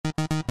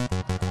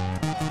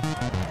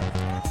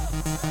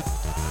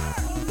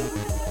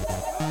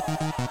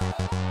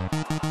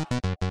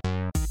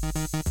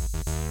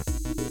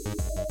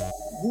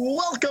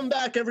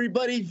back,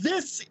 everybody.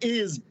 This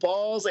is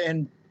Balls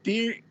and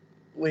Beer.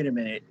 Wait a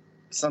minute.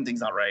 Something's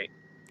not right.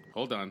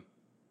 Hold on.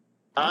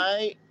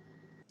 I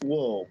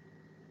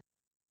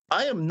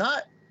am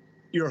not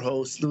your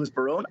host, Luis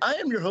Barone. I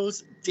am your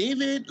host,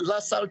 David La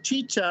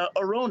Salchicha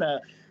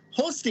Arona,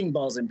 hosting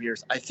Balls and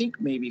Beers. I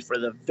think maybe for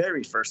the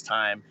very first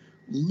time,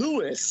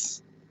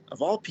 Luis,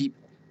 of all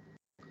people,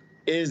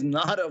 is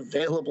not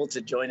available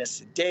to join us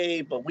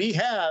today, but we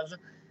have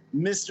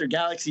Mr.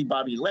 Galaxy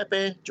Bobby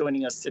Lepe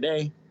joining us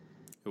today.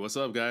 Hey, what's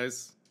up,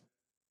 guys?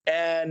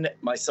 And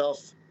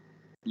myself,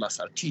 La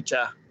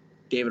Salchicha,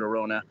 David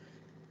Arona.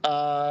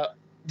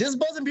 This is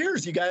Balls and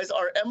Beers, you guys,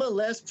 our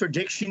MLS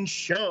prediction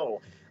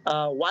show.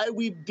 Why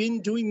we've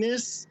been doing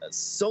this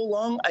so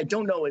long, I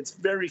don't know. It's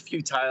very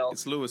futile.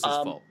 It's Lewis's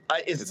fault.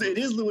 It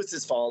is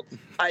Lewis's fault.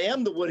 I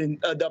am the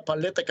the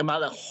Paleta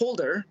Kamala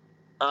holder.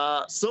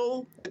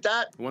 So with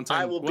that,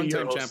 I will be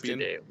your host champion.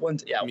 today.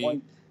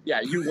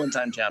 You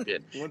one-time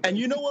champion. And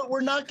you know what we're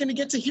not going to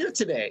get to hear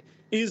today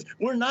is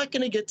we're not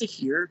going to get to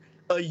hear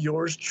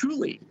yours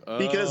truly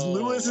because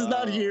Lewis is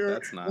not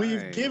here. Nice.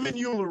 We've given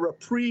you a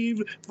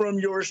reprieve from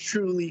yours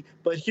truly,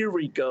 but here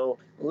we go.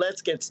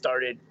 Let's get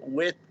started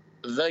with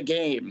the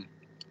game.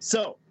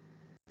 So,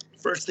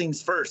 first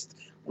things first,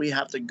 we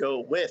have to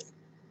go with.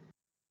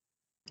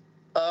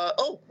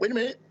 Wait a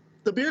minute.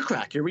 The beer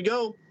crack. Here we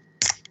go.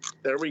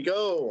 There we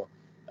go.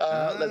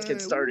 Let's get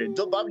started.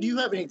 Bob, do you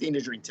have anything to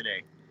drink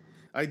today?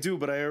 I do,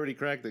 but I already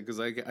cracked it because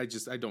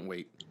I don't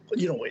wait.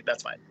 You don't wait.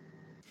 That's fine.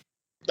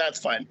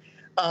 That's fine.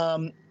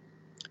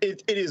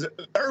 It is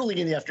early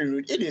in the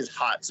afternoon. It is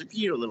hot, so if you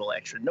hear a little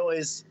extra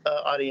noise,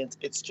 audience,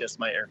 it's just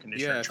my air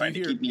conditioner trying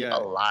to keep me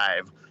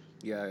alive.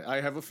 Yeah,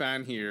 I have a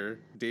fan here.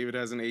 David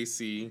has an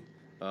AC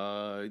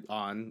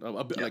on,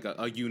 like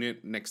a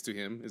unit next to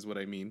him is what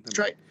I mean.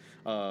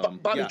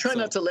 Bobby, try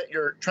not to let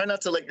your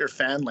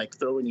fan like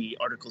throw any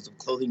articles of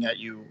clothing at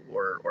you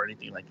or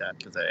anything like that,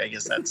 because I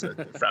guess that's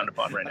frowned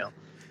upon right now.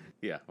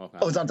 Yeah.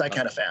 It's not that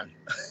kind of fan.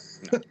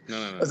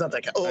 No. It's not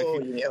that kind.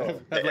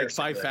 I have like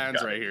 5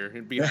 fans right here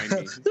behind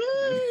me.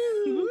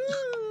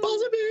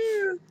 Balls of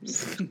beer.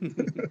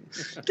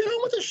 Get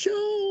on with the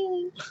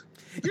show.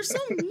 You're so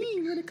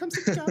mean when it comes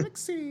to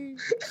Galaxy.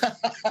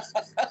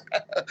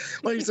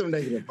 Why are you so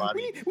negative,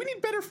 Bobby? We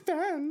need better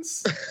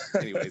fans.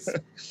 Anyways.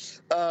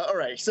 All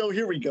right, so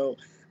here we go.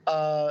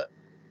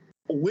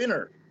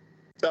 Winner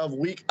of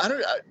week.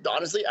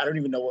 Honestly, I don't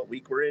even know what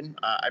week we're in.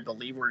 I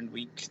believe we're in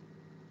week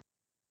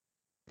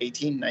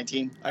 18,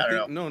 19. I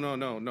don't know.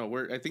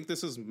 No. I think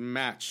this is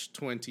match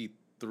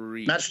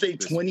 23. Matchday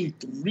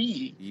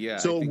 23. Yeah.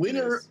 So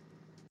winner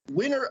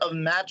of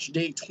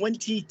Matchday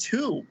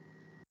 22.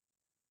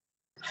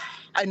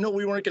 I know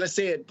we weren't going to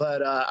say it,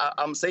 but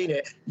I'm saying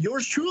it.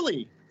 Yours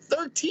truly,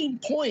 13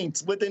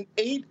 points with an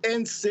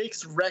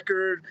 8-6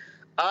 record.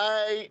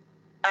 I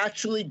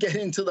actually get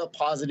into the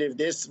positive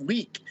this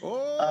week.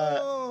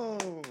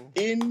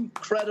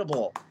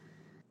 Incredible.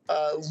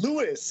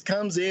 Lewis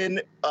comes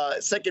in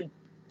second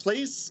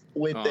place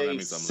with a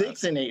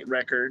 6-8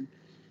 record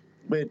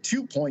with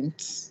 2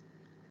 points.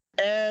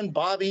 And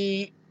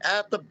Bobby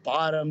at the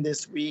bottom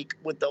this week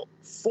with the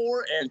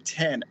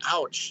 4-10.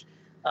 Ouch.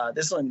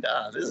 This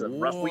is a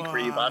rough week for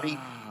you, Bobby.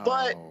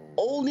 But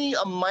only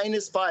a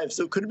 -5,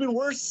 so it could have been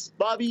worse,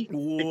 Bobby.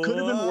 It could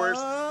have been worse.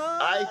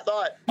 I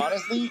thought,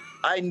 honestly,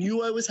 I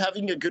knew I was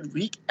having a good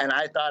week, and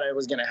I thought I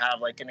was going to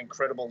have like an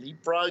incredible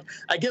leapfrog.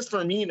 I guess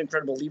for me, an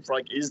incredible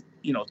leapfrog is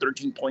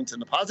 13 points in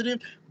the positive,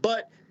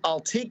 but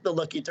I'll take the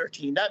lucky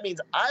 13. That means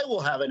I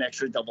will have an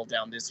extra double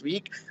down this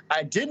week.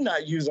 I did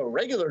not use a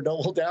regular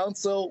double down,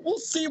 so we'll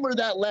see where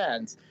that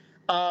lands.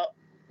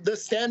 The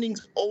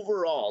standings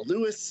overall,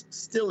 Lewis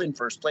still in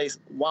first place.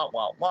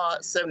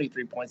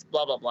 73 points,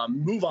 blah, blah, blah.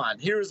 Move on.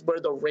 Here's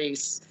where the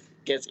race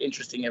gets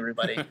interesting,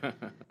 everybody.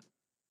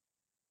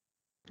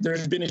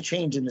 There's been a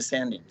change in the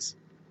standings.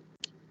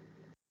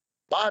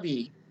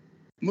 Bobby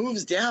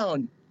moves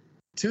down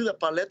to the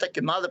Paleta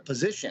Quemada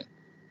position.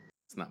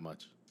 It's not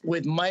much.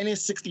 With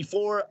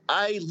 -64,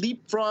 I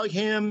leapfrog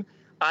him.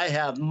 I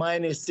have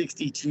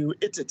 -62.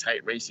 It's a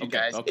tight race, you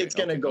guys. It's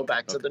going to go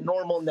back to the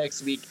normal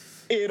next week.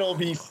 It'll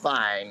be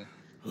fine.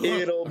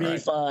 It'll be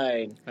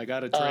fine. I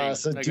got to train.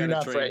 So do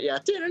not fret. Yeah.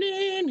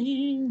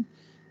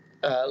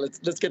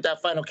 Let's get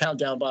that final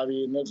countdown,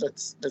 Bobby, and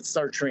let's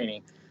start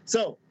training.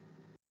 So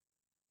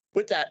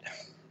with that,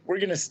 we're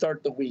going to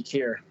start the week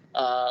here.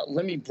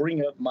 Let me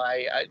bring up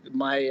my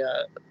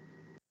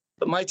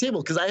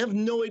table, because I have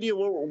no idea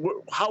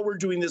how we're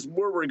doing this,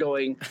 where we're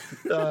going.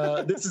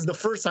 This is the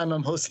first time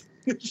I'm hosting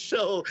the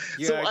show,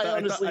 so I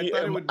honestly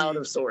am out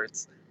of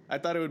sorts. I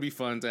thought it would be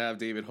fun to have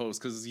David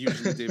host, because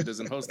usually David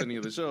doesn't host any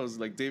of the shows.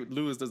 Like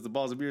Lewis does the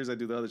Balls of Beers, I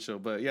do the other show.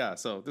 But yeah,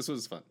 so this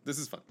was fun. This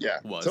is fun. Yeah,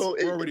 so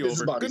we're already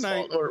over. Good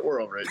night.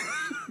 We're over it.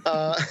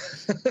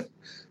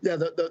 Yeah,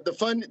 the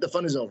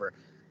fun is over.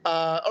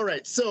 All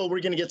right, so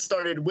we're gonna get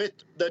started with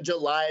the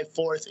July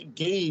 4th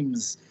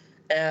games,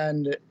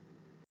 and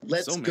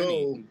let's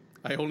go.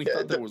 I only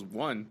thought there was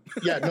one.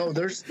 Yeah, no,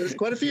 there's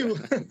quite a few.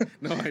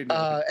 No, I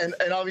know.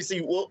 And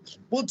obviously we'll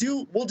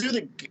do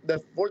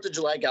the 4th of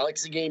July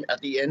Galaxy game at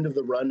the end of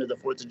the run of the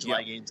 4th of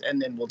July games,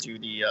 and then we'll do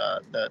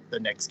the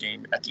next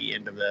game at the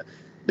end of the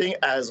thing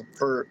as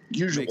per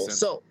usual.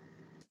 So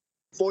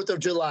 4th of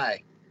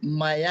July,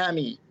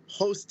 Miami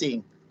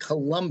hosting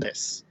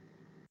Columbus.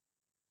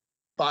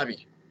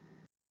 Bobby,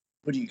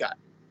 what do you got?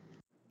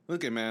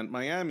 Look at man,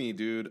 Miami,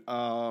 dude.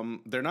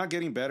 They're not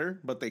getting better,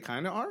 but they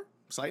kind of are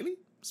slightly.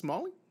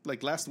 Smallly,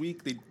 like last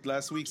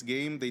week's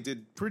game, they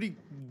did pretty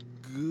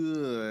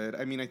good.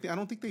 I mean, I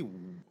don't think they.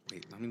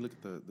 Wait, let me look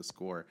at the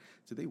score.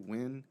 Did they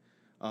win?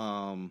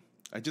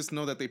 I just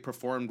know that they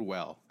performed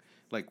well,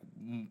 like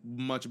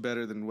much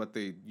better than what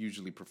they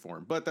usually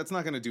perform. But that's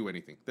not going to do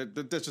anything.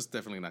 That's just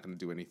definitely not going to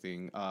do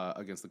anything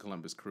against the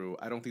Columbus Crew.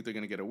 I don't think they're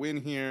going to get a win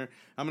here.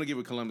 I'm going to give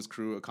a Columbus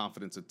Crew a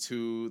confidence of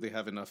 2. They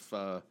have enough.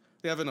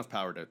 They have enough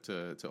power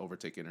to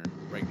overtake Inter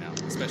right now,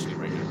 especially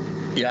right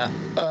now.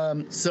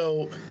 Yeah.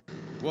 So.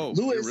 Whoa,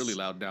 Lewis, you're really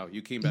loud now.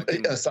 You came back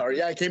in. Sorry,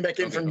 yeah, I came back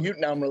in from mute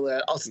now.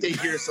 I'll stay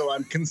here so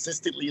I'm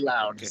consistently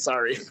loud. Okay.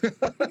 Sorry.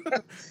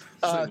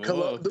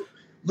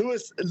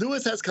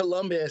 Lewis has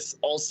Columbus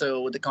also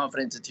with the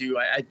confidence of 2.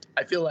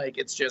 I feel like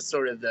it's just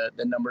sort of the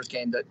numbers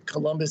game that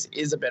Columbus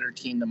is a better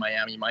team than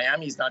Miami.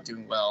 Miami's not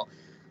doing well.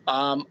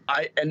 I'll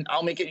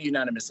make it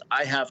unanimous.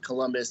 I have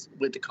Columbus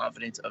with the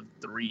confidence of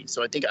 3.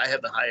 So I think I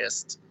have the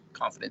highest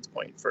confidence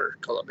point for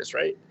Columbus,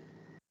 right?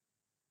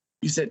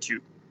 You said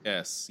 2.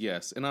 Yes.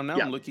 And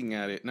I'm looking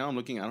at it. Now I'm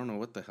looking. I don't know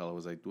what the hell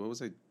was I. What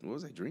was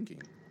I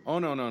drinking? Oh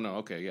no.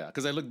 Okay, yeah.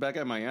 Because I look back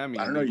at Miami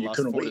and they lost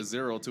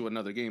 4-0 to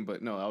another game.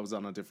 But no, I was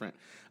on a different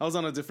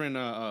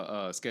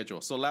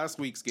schedule. So last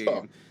week's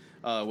game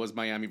was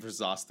Miami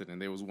versus Austin,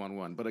 and there was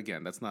 1-1. But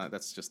again, that's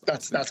Austin.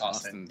 That's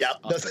Austin. Yeah,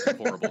 that's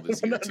horrible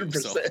this year 100%. Too.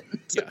 So,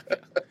 yeah.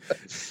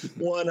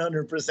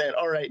 100%.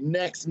 All right,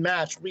 next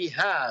match we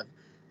have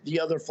the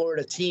other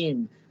Florida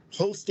team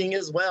hosting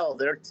as well.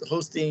 They're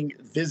hosting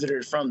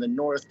visitors from the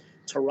north,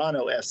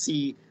 Toronto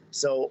FC.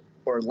 So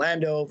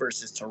Orlando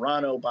versus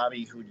Toronto.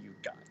 Bobby, who do you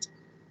got?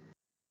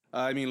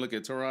 I mean, look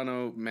at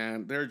Toronto,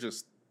 man. They're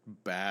just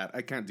bad.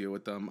 I can't deal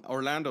with them.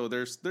 Orlando, they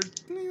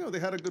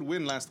had a good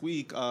win last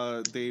week.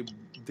 They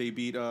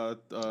beat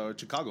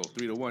Chicago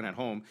 3-1 at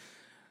home.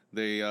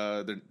 They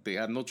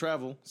had no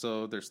travel,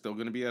 so they're still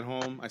going to be at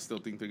home. I still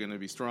think they're going to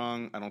be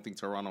strong. I don't think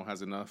Toronto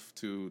has enough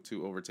to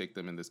overtake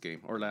them in this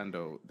game.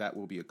 Orlando, that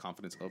will be a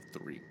confidence of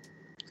 3.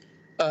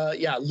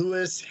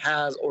 Lewis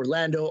has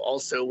Orlando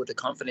also with a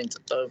confidence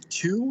of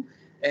 2,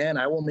 and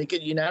I will make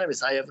it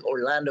unanimous. I have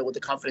Orlando with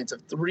a confidence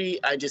of 3.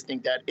 I just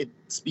think that it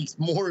speaks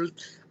more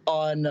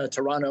on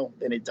Toronto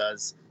than it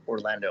does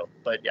Orlando.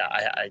 But yeah,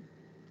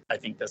 I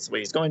think that's the way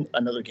he's going.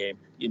 Another game,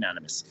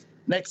 unanimous.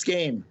 Next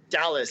game,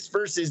 Dallas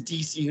versus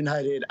DC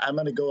United. I'm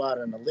going to go out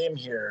on a limb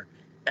here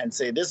and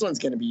say this one's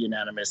going to be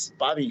unanimous.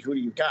 Bobby, who do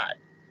you got?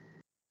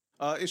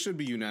 It should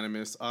be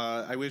unanimous.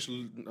 I wish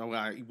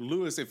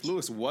Lewis, if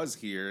Lewis was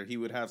here, he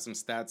would have some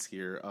stats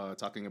here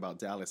talking about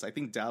Dallas. I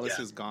think Dallas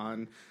has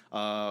gone.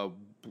 I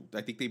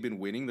think they've been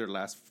winning their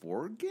last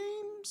 4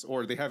 games,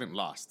 or they haven't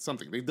lost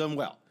something. They've done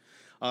well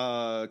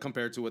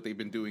compared to what they've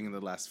been doing in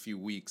the last few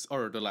weeks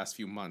or the last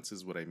few months,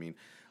 is what I mean.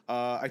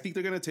 I think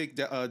they're going to take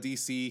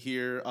DC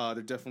here.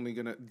 They're definitely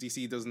going to...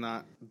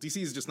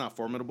 DC is just not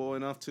formidable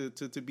enough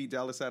to beat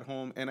Dallas at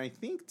home. And I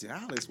think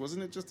Dallas,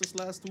 wasn't it just this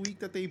last week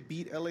that they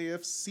beat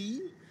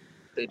LAFC?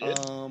 They did.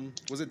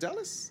 Was it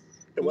Dallas?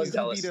 It was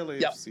Dallas. Beat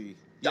LAFC.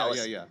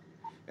 Yep. Yeah.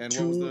 And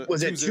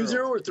was it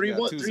 2-0 or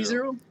 3-1?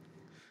 3-0?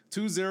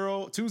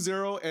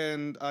 2-0,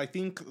 and I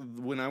think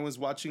when I was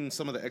watching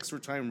some of the extra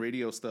time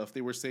radio stuff,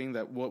 they were saying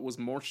that what was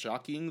more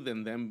shocking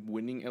than them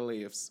beating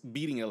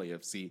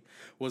LAFC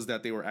was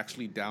that they were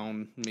actually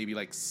down maybe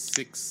like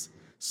 6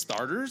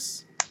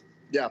 starters.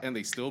 Yeah, and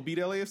they still beat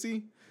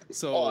LAFC.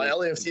 So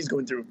LAFC is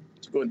going through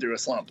a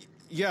slump.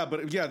 Yeah,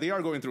 but they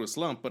are going through a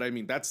slump. But I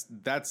mean, that's.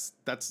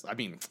 I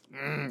mean,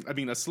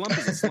 a slump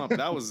is a slump.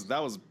 That was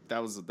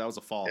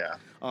a fall.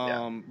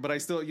 Yeah. But I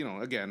still,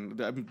 again,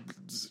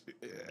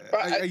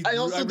 I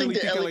also really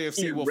think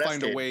LAFC will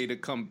find a way to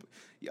come.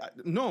 Yeah,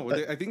 no,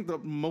 I think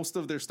most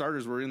of their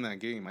starters were in that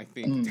game. I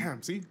think.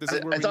 Damn, see, this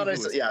is where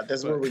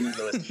where we need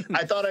Lewis.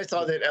 I thought I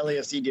saw that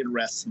LAFC did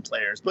rest some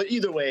players, but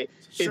either way,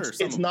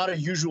 it's not a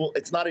usual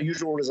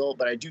result.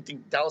 But I do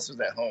think Dallas was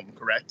at home,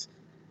 correct?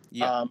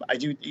 Yeah. I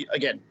do.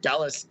 Again,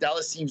 Dallas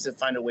seems to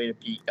find a way to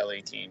beat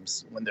LA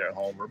teams when they're at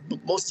home, or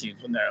most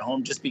teams when they're at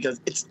home, just because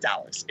it's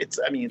Dallas. It's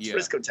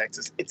Frisco,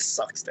 Texas. It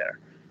sucks there.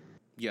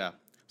 Yeah.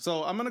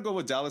 So I'm gonna go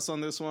with Dallas on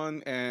this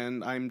one,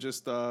 and I'm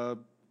just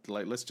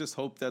let's just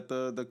hope that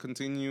the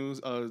continues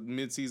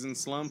mid-season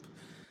slump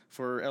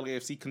for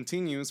LAFC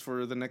continues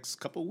for the next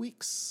couple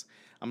weeks.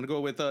 I'm gonna go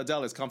with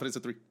Dallas, confidence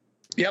of 3.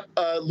 Yep.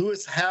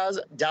 Lewis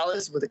has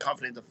Dallas with a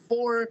confidence of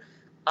 4.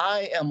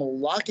 I am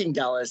locking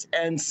Dallas,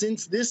 and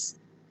since this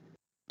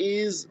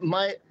is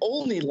my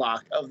only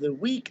lock of the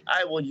week,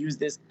 I will use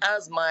this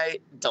as my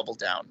double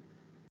down.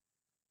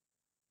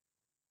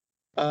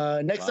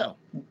 Next up,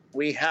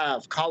 we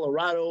have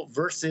Colorado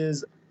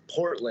versus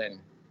Portland.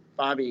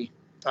 Bobby,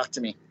 talk to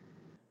me.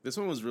 This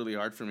one was really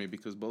hard for me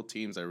because both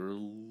teams I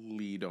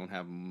really don't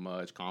have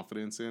much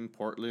confidence in.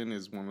 Portland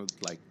is one of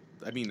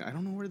I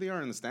don't know where they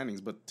are in the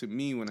standings, but to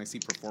me, when I see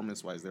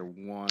performance-wise,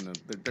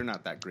 they're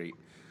not that great.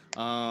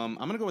 I'm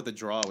gonna go with the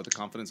draw with the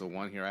confidence of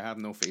 1 here. I have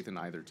no faith in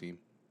either team.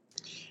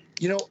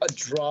 A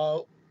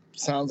draw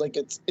sounds like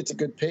it's a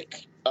good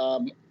pick.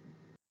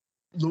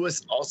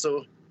 Lewis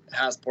also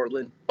has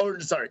Portland.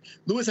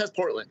 Lewis has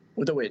Portland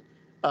with a win.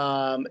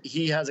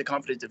 He has a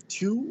confidence of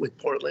 2 with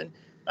Portland.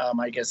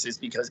 I guess it's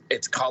because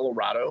it's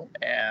Colorado,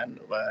 and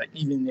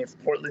even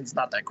if Portland's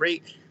not that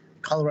great,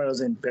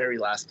 Colorado's in very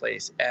last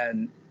place,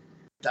 and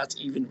that's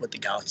even with the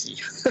Galaxy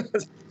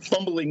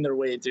fumbling their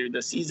way through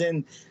the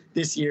season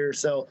this year.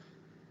 So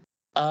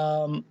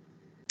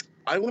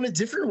I went a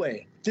different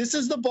way. This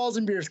is the Balls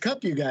and Beers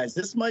Cup, you guys.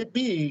 This might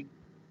mean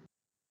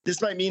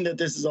that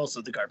this is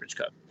also the Garbage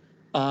Cup.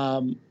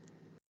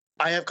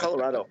 I have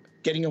Colorado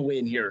getting a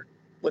win here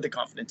with a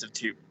confidence of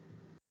 2.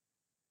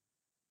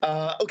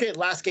 Okay,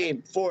 last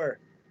game for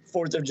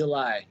 4th of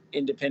July,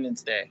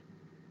 Independence Day.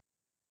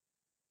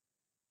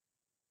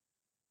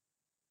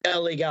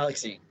 LA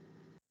Galaxy,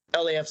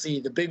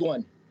 LAFC, the big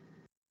one,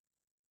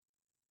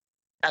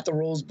 at the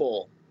Rose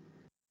Bowl.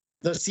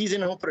 The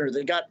season opener,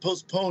 they got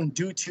postponed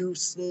due to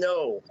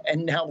snow,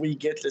 and now we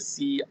get to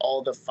see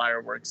all the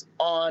fireworks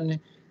on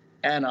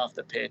and off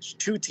the pitch.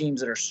 2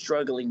 teams that are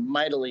struggling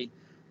mightily.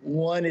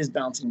 One is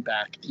bouncing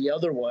back. The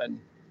other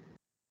one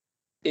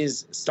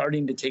is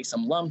starting to take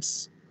some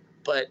lumps.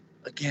 But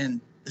again,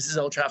 this is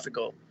El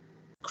Tráfico.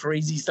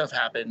 Crazy stuff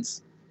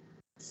happens.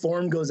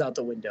 Form goes out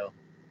the window.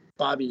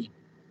 Bobby,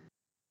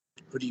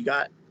 who do you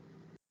got?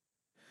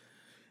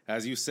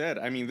 As you said,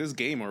 this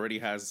game already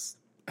has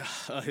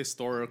a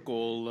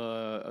historical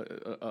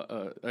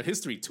a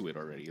history to it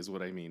already, is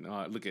what I mean.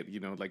 Look at,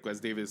 like as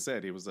David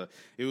said, it was a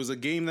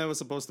game that was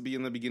supposed to be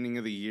in the beginning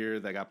of the year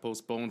that got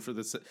postponed for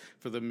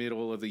the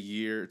middle of the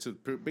year to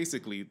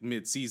basically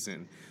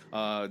mid-season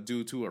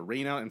due to a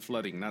rainout and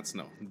flooding, not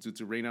snow, due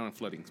to rainout and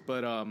flooding.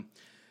 But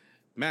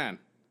man,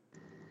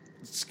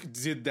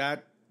 did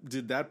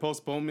that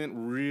postponement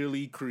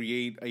really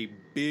create a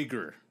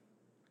bigger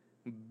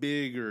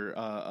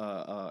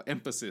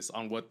emphasis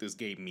on what this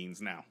game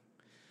means now?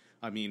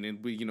 If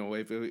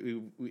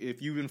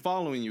you've been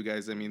following, you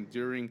guys, in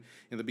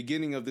the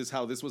beginning of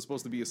how this was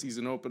supposed to be a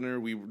season opener,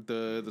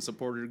 the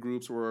supporter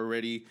groups were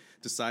already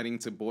deciding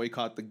to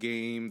boycott the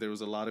game. There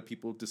was a lot of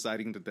people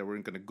deciding that they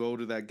weren't going to go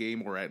to that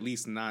game, or at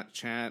least not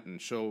chant and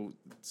show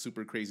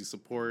super crazy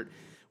support,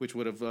 which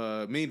would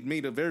have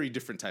made a very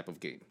different type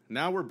of game.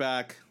 Now we're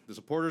back. The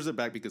supporters are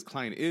back because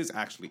Klein is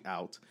actually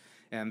out,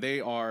 and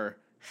they are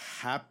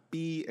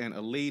happy and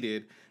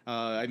elated.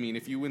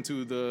 If you went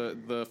to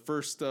the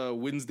first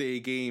Wednesday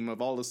game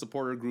of all the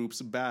supporter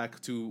groups back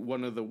to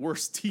one of the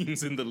worst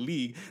teams in the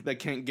league that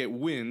can't get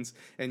wins,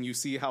 and you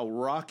see how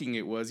rocking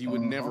it was, you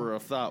would never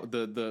have thought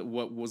the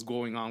what was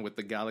going on with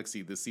the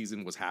Galaxy this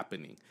season was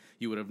happening.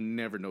 You would have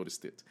never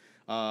noticed it.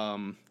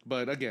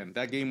 But again,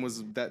 that game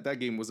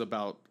was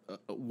about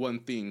one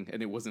thing,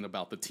 and it wasn't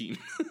about the team.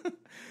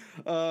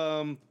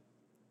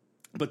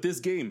 But this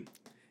game,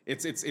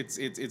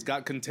 it's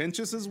got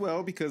contentious as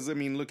well because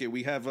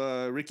we have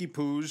Ricky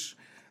Puig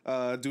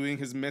doing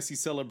his messy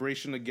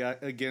celebration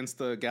against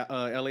the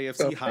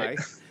LAFC high,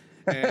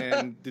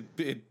 and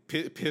it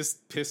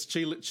pissed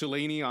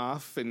Chiellini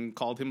off and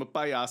called him a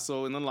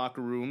payaso in the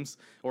locker rooms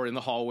or in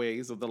the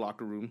hallways of the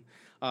locker room.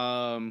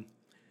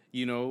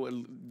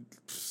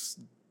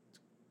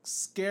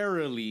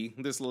 Scarily,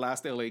 this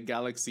last LA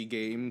Galaxy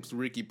game,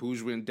 Ricky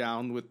Puig went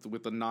down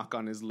with a knock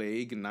on his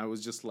leg, and I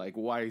was just like,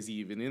 why is he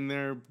even in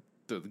there?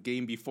 The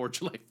game before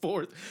July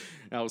 4th.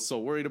 I was so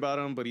worried about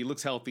him, but he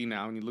looks healthy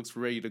now and he looks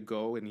ready to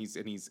go, and he's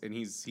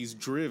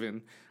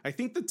driven. I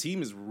think the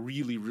team is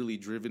really, really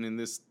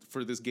driven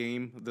for this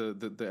game, the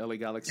LA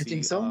Galaxy. You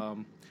think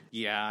so?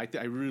 Yeah,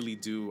 I really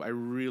do. I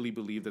really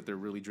believe that they're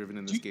really driven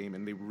in this game,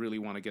 and they really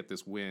want to get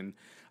this win.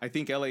 I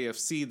think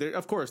LAFC,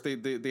 of course,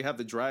 they have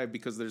the drive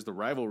because there's the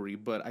rivalry,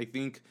 but I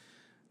think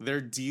they're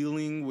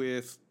dealing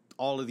with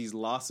all of these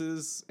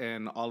losses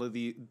and all of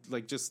the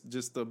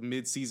just the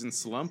mid-season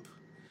slump,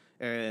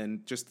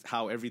 and just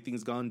how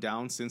everything's gone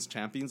down since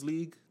Champions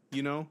League,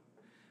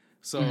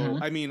 So,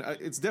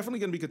 it's definitely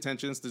going to be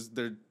contentious.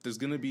 There's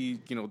going to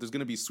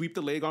be sweep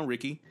the leg on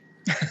Ricky,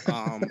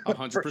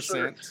 100%.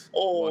 Sure.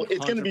 Oh, 100%.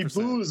 It's going to be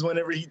booze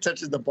whenever he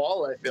touches the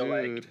ball, I feel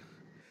like.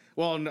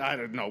 Well, I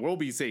don't know. We'll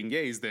be saying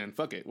yays then.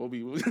 Fuck it.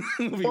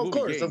 Of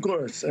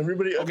course.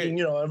 Everybody,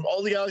 okay.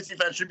 All the Galaxy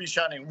fans should be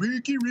shouting,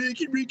 Ricky,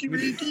 Ricky, Ricky,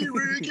 Ricky,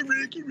 Ricky,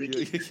 Ricky,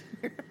 Ricky.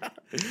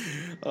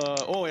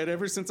 And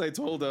ever since I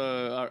told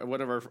a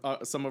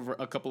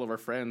couple of our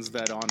friends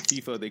that on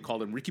FIFA they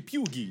call him Ricky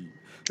Pugi.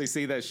 They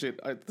say that shit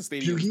at the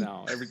stadiums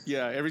now.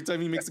 Every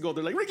time he makes a goal,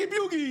 they're like, Ricky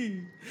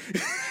Pugi.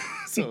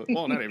 So,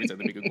 well, not every time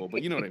they make a goal,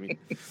 but you know what I mean.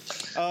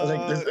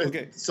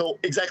 Okay. So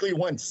exactly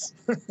once.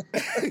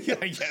 Yeah.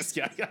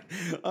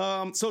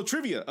 So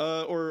trivia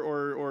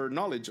or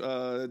knowledge.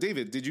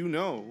 David, did you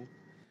know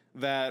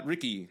that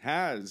Ricky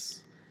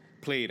has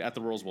played at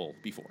the Rose Bowl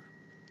before?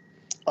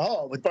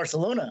 Oh, with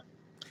Barcelona.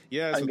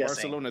 Yeah, with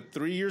Barcelona.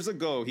 3 years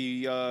ago,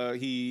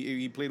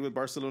 he played with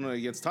Barcelona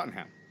against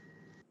Tottenham.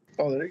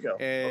 Oh, there you go.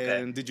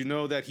 And did you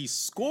know that he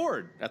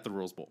scored at the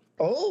Rose Bowl?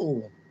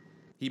 Oh.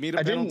 He made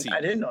a penalty.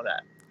 I didn't know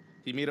that.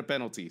 He made a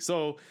penalty.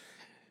 So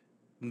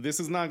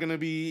this is not going to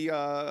be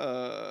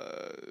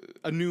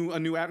a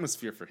new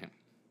atmosphere for him.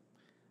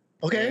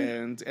 Okay.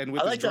 And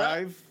with his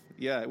drive,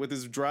 with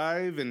his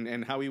drive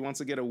and how he wants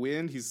to get a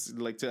win, he's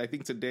like, I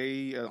think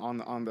today on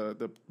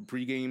the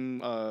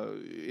pregame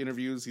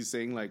interviews, he's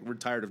saying like, we're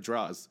tired of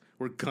draws.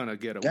 We're gonna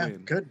get a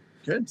win.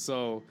 Good.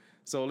 So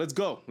let's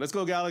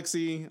go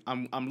Galaxy.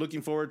 I'm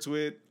looking forward to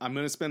it. I'm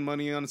gonna spend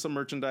money on some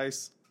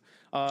merchandise.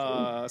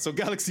 So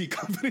Galaxy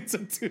confidence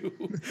of 2.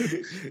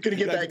 Gonna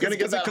get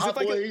that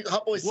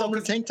hot boy summer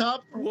tank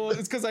top. Well,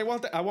 it's because I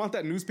want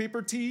that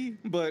newspaper tee.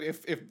 But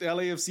if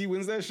LAFC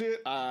wins that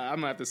shit, I'm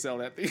gonna have to sell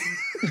that thing.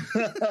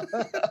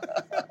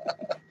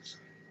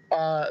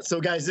 So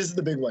guys, this is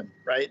the big one,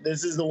 right?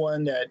 This is the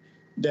one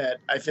that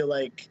I feel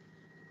like,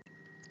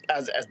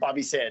 as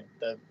Bobby said,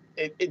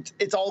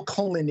 it's all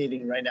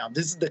culminating right now.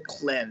 This is the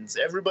cleanse.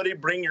 Everybody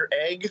bring your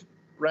egg,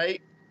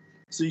 right?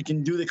 So you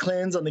can do the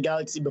cleanse on the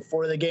Galaxy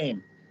before the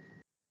game.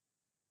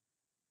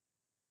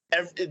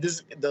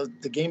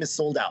 The game is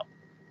sold out.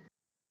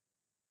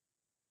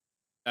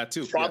 That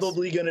too.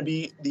 Probably going to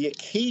be the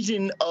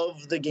occasion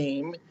of the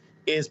game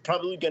is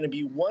probably going to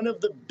be one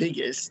of the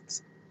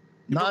biggest,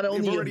 not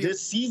only of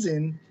this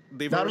season,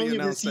 but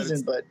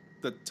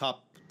the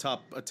top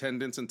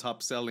attendance and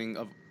top selling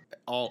of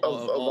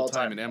all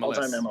time in MLS.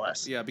 All-time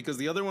MLS. Yeah, because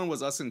the other one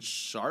was us in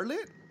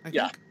Charlotte, I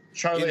think.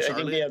 Charlotte, I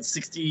think they had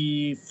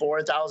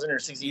 64,000 or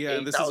 68,000. Yeah,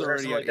 and this is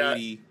already at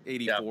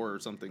 84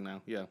 or something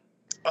now. Yeah.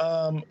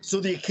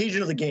 So the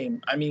occasion of the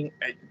game, I mean,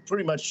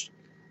 pretty much,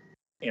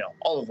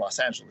 all of Los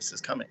Angeles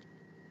is coming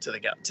to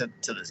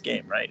this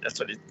game, right? That's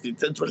what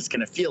it's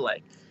going to feel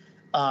like.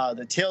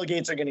 The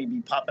tailgates are going to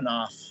be popping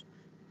off.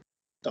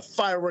 The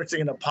fireworks are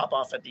going to pop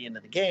off at the end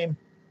of the game.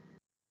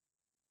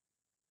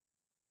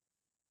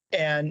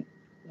 And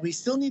we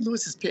still need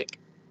Lewis's pick.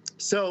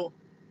 So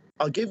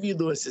I'll give you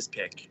Lewis's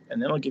pick,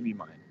 and then I'll give you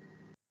mine.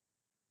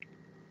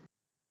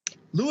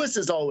 Lewis,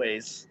 as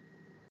always,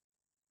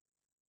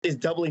 is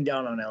doubling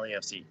down on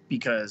LAFC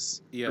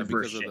because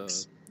reverse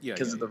jinx.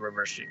 Because of the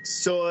reverse jinx.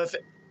 So if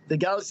the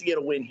Galaxy get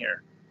a win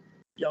here,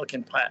 y'all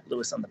can pat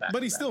Lewis on the back.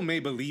 But he still may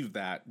believe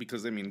that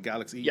because, I mean,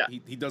 Galaxy,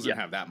 he doesn't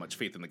have that much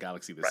faith in the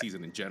Galaxy this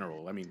season in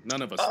general. I mean,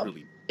 none of us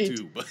really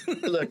do. But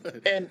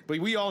but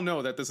we all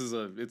know that this is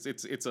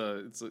it's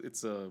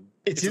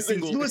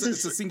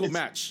a single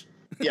match.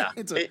 Yeah,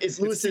 it's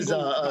Lewis's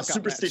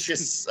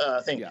superstitious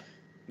thing.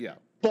 Yeah.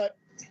 But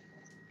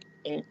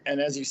and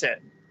as you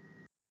said,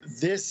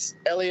 this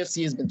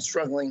LAFC has been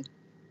struggling.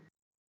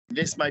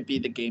 This might be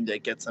the game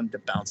that gets them to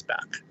bounce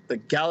back. The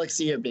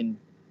Galaxy have been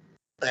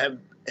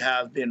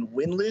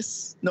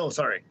winless. No,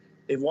 sorry,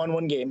 they've won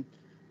one game.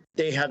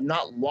 They have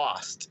not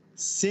lost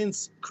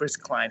since Chris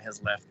Klein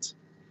has left.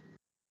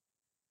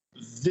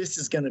 This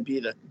is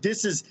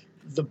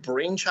the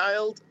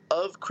brainchild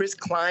of Chris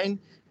Klein.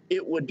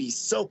 It would be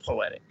so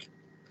poetic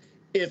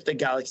if the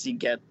Galaxy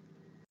get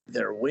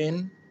their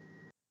win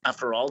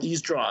after all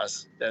these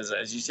draws,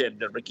 as you said,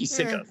 that Ricky's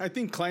sick of. I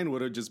think Klein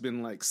would have just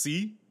been like,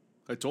 "See,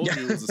 I told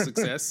you it was a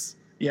success."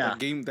 Yeah, that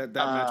game that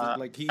match was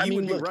like he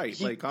would be right.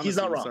 He's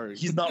not wrong. Sorry.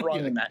 He's not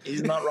wrong in that.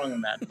 He's not wrong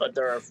in that. But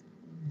there are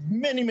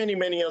many, many,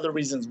 many other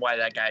reasons why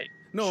that guy.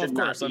 No, of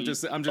course. I'm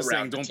just saying,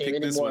 don't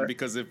pick this one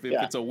because if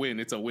it's a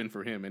win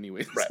for him,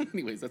 anyways. Right.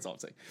 Anyways, that's all I'm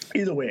saying.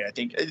 Either way, I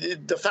think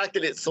the fact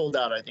that it's sold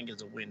out, I think,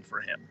 is a win for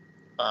him.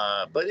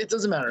 But it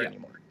doesn't matter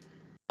anymore.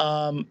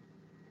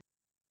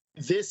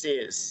 This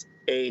is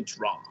a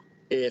draw,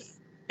 if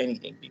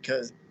anything,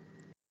 because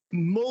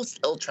most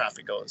El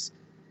Tráficos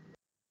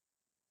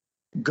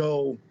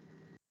go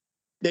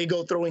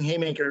throwing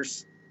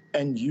haymakers,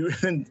 and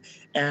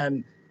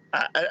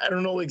I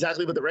don't know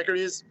exactly what the record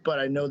is, but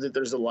I know that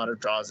there's a lot of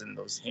draws in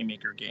those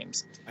haymaker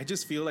games. I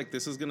just feel like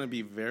this is going to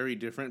be very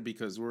different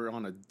because we're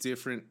in a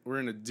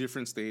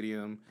different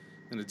stadium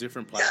and a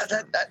different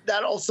platform. Yeah,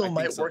 that also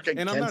might work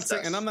against us.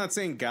 And I'm not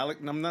saying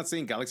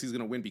Galaxy's going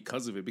to win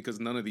because of it,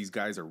 because none of these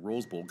guys are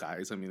Rose Bowl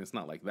guys. I mean, it's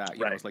not like that.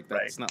 You know, it's like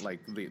that. It's not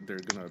like they're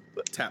going to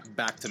tap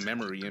back to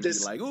memory and be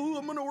like, "Oh,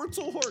 I'm going to work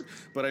so hard."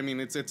 But I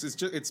mean,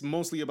 it's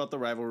mostly about the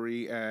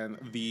rivalry and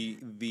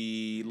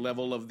the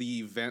level of the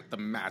event, the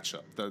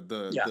matchup,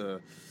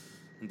 the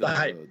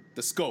hype,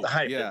 the scope. The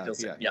hype.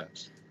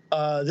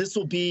 This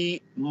will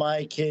be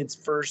my kid's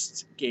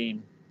first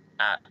game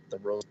at the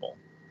Rose Bowl.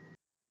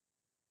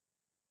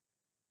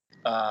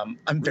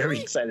 I'm very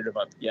excited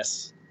about it.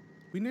 Yes.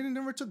 We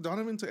never took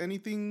Donovan to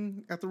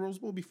anything at the Rose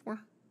Bowl before?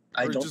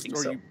 I don't think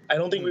so. I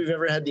don't think we've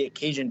ever had the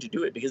occasion to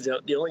do it because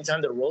the only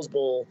time the Rose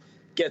Bowl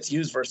gets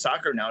used for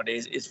soccer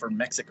nowadays is for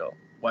Mexico.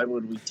 Why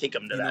would we take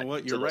them to that? You know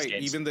what? You're right.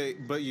 Even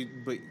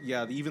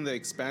the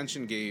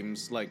expansion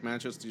games like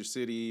Manchester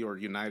City or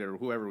United or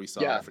whoever we saw.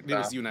 It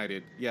was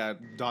United. Yeah,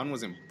 Don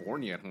wasn't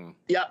born yet, huh?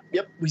 Yeah.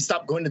 Yep. We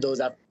stopped going to those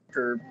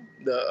after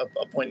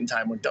a point in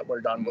time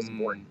where Don wasn't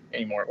born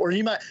anymore. Or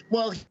he might.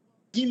 Well,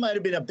 he might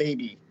have been a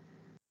baby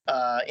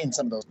in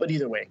some of those, but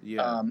either way.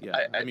 Yeah,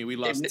 I mean, we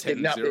lost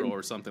 10-0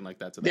 or something like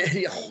that to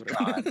that. Oh,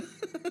 God.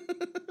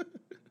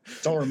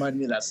 Don't remind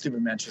me of that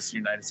stupid Manchester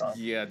United song.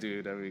 Yeah,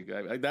 dude. I mean,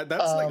 that's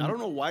like, I don't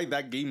know why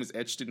that game is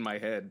etched in my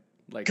head.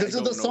 Like, because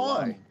of the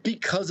song.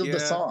 Because of the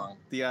song.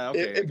 Yeah,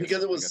 okay.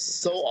 Because it was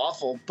so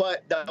awful.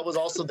 But that was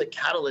also the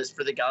catalyst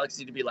for the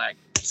Galaxy to be like,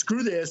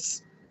 screw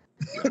this.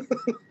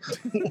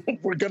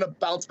 We're gonna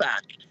bounce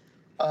back.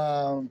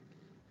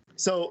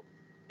 So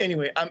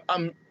anyway,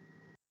 I'm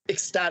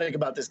ecstatic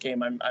about this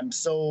game. I'm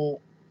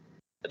so,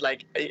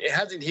 like, it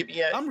hasn't hit me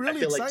yet. I'm really I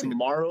feel excited. Like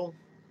tomorrow.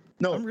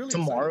 No, I'm really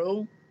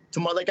tomorrow.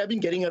 Tomorrow, like, I've been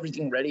getting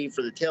everything ready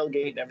for the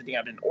tailgate and everything.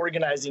 I've been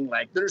organizing,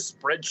 like, there's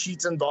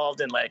spreadsheets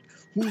involved, and like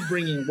who's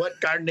bringing what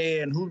carne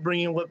and who's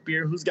bringing what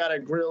beer, who's got a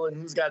grill and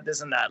who's got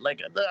this and that.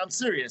 Like, I'm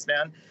serious,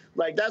 man.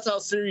 Like, that's how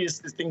serious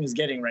this thing is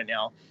getting right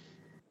now.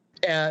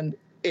 And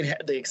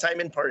the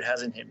excitement part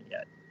hasn't hit me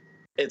yet.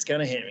 It's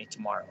gonna hit me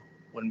tomorrow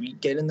when we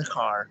get in the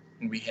car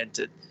and we head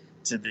to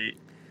the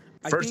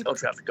first El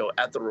Tráfico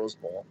at the Rose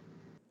Bowl.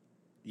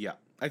 Yeah,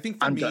 I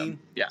think for me, done.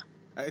 Yeah,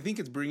 I think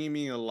it's bringing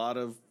me a lot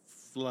of,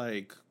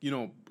 like, you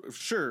know,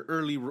 sure,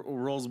 early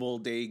Rose Bowl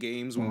day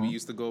games when we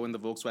used to go in the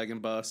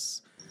Volkswagen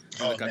bus.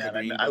 Oh,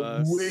 man,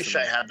 I wish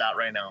I had that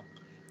right now.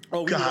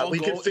 Oh, we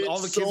could fit all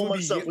the kids so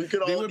much stuff. We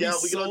could all be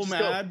so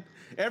mad.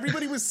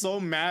 Everybody was so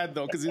mad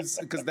though, because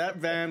that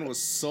van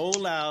was so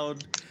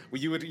loud.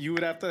 You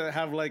would have to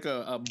have like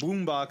a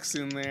boombox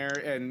in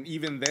there, and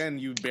even then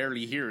you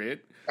barely hear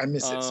it. I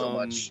miss it so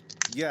much.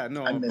 Yeah,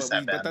 no, I miss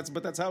that van.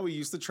 but that's how we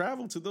used to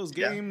travel to those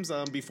games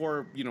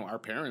before, you know, our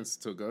parents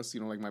took us, you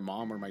know, like my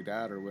mom or my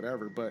dad or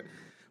whatever. But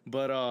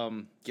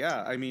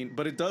yeah, I mean,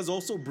 but it does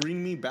also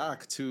bring me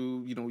back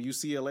to, you know,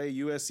 UCLA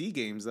USC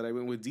games that I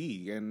went with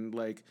D, and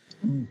like,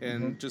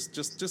 and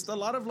just a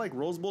lot of like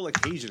Rose Bowl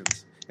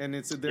occasions. And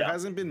there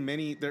hasn't been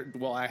many there.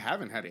 Well, I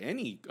haven't had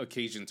any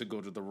occasion to go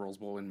to the Rose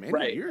Bowl in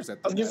many years. I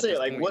was gonna say,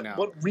 like,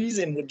 what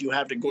reason would you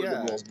have to go to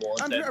the Rose Bowl?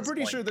 I'm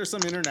pretty sure there's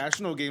some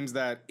international games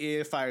that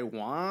if I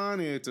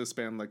wanted to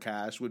spend the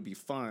cash would be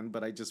fun,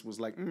 but I just was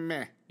like,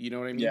 meh. You know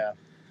what I mean? Yeah.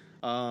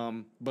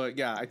 But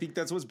yeah, I think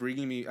that's what's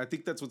bringing me. I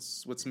think that's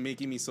what's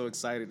making me so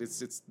excited.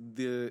 It's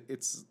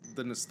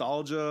the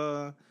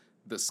nostalgia,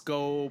 the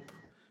scope,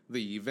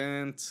 the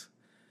event.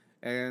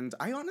 And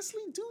I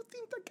honestly do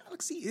think the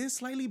Galaxy is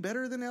slightly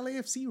better than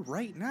LAFC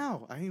right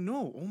now. I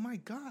know. Oh, my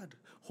God.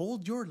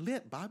 Hold your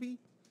lip, Bobby.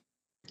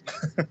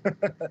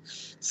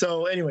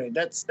 So, anyway,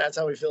 that's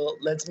how we feel.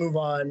 Let's move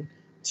on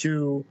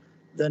to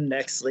the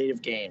next slate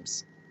of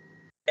games.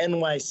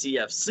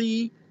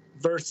 NYCFC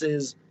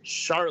versus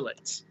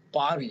Charlotte.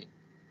 Bobby,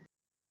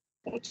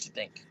 what do you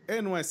think?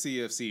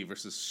 NYCFC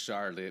versus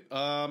Charlotte.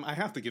 I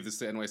have to give this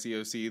to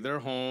NYCFC. They're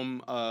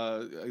home.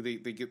 They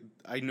get.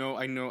 I know.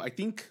 I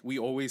think we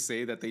always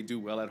say that they do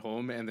well at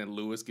home, and then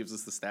Lewis gives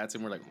us the stats,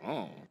 and we're like,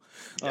 oh.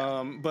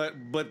 Yeah.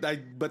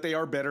 But they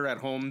are better at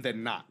home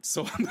than not.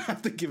 So I'm gonna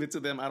have to give it to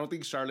them. I don't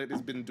think Charlotte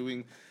has been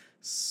doing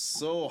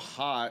so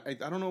hot. I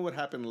don't know what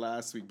happened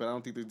last week, but I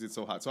don't think they did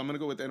so hot. So I'm gonna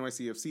go with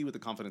NYCFC with the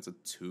confidence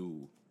of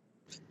 2.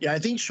 Yeah, I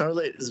think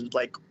Charlotte is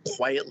like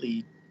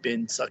quietly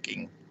been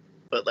sucking.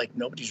 But, like,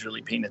 nobody's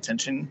really paying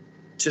attention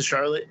to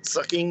Charlotte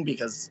sucking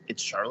because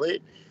it's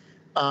Charlotte.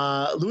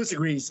 Lewis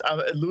agrees.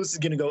 Lewis is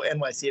going to go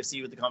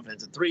NYCFC with the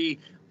confidence of 3.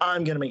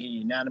 I'm going to make it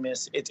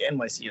unanimous. It's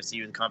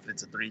NYCFC with the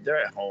confidence of 3.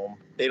 They're at home.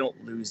 They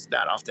don't lose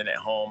that often at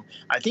home.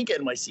 I think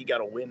NYC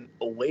got a win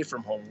away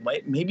from home,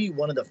 maybe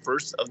one of the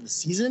first of the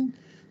season.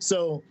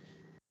 So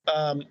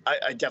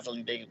I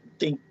definitely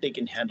think they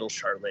can handle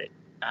Charlotte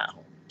at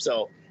home.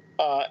 So.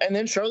 And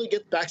then Charlotte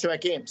gets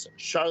back-to-back games.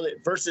 Charlotte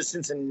versus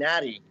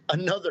Cincinnati,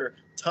 another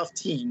tough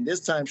team.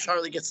 This time,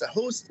 Charlotte gets to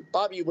host.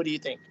 Bobby, what do you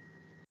think?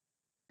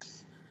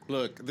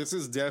 Look, this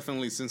is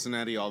definitely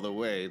Cincinnati all the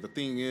way. The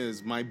thing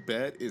is, my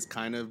bet is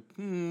kind of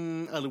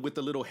with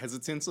a little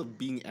hesitance of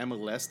being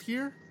MLS'd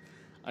here.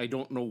 I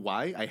don't know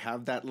why. I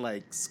have that,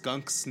 like,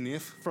 skunk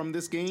sniff from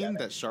this game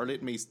that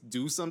Charlotte may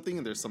do something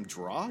and there's some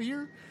draw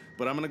here.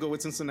 But I'm going to go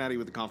with Cincinnati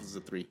with the confidence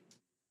of 3.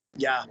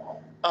 Yeah,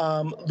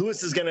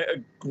 Lewis is going to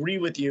agree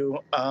with you,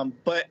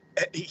 but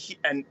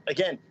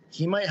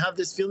he might have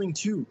this feeling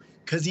too,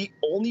 because he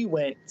only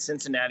went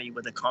Cincinnati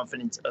with a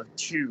confidence of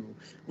 2,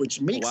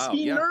 which makes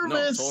me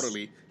nervous. No,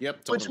 totally.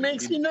 Yep, totally. Which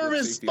makes me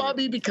nervous,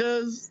 Bobby,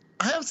 because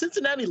I have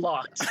Cincinnati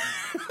locked.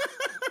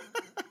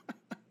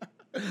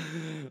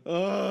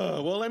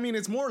 Well, I mean,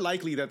 it's more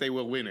likely that they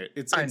will win it.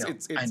 I know.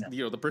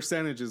 You know, the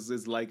percentage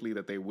is likely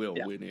that they will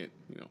win it,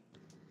 you know.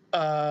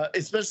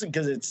 Especially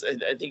because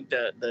I think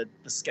the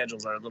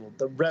schedules are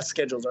the rest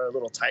schedules are a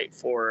little tight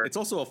for. It's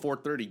also a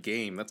 4:30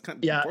 game. That's kind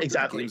of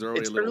exactly. Games are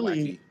it's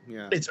early. Wacky.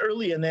 Yeah, it's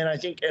early, and then I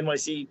think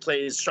NYC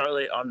plays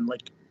Charlotte on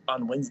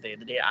Wednesday,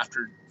 the day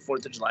after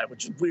 4th of July,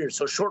 which is weird.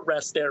 So short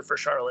rest there for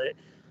Charlotte.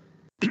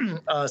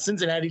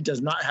 Cincinnati does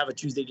not have a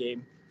Tuesday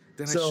game.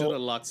 Then I should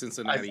have locked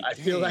Cincinnati. I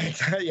feel like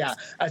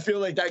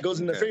that goes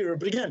in their favor.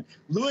 But again,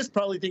 Lewis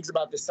probably thinks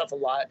about this stuff a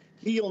lot.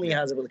 He only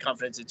has it with a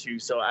confidence of 2,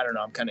 so I don't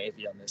know. I'm kind of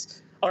iffy on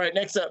this. All right,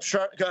 next up,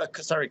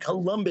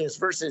 Columbus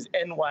versus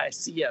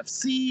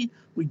NYCFC.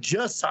 We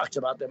just talked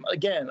about them.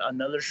 Again,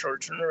 another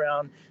short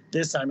turnaround.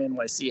 This time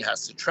NYC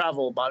has to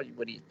travel. Bobby,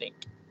 what do you think?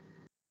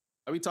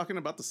 Are we talking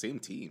about the same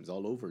teams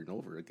all over and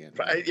over again?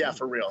 Yeah,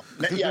 for real.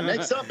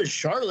 Next up is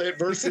Charlotte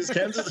versus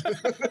Kansas.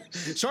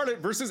 Charlotte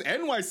versus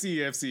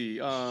NYCFC.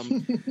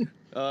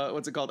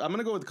 What's it called? I'm going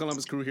to go with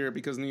Columbus Crew here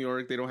because New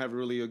York, they don't have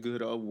really a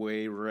good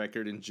away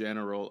record in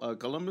general.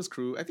 Columbus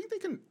Crew, I think they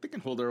can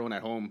hold their own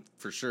at home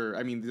for sure.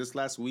 I mean, this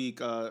last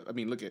week,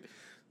 look at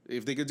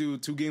if they could do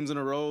 2 games in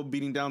a row,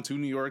 beating down 2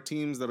 New York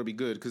teams, that'll be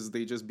good because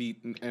they just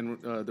beat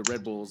the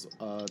Red Bulls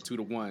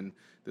 2-1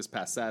 this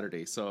past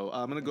Saturday. So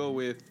I'm going to go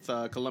with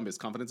Columbus.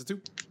 Confidence of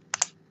 2.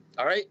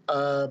 All right.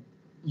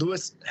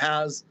 Lewis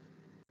has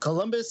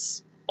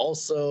Columbus.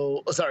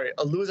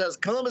 Lewis has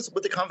Columbus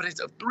with the confidence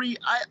of 3.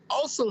 I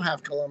also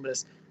have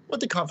Columbus with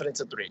the confidence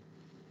of 3.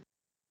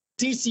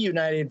 DC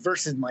United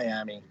versus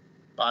Miami.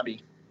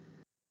 Bobby.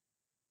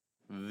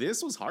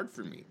 This was hard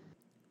for me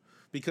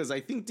because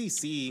I think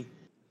DC...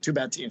 2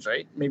 bad teams,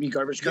 right? Maybe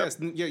garbage cup?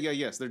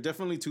 Yes. They're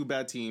definitely 2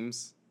 bad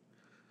teams.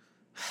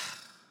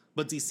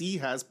 But DC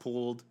has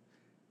pulled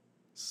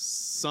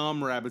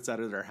some rabbits out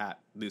of their hat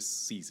this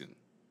season.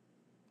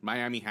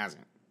 Miami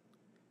hasn't.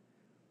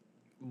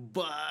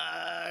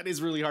 But it's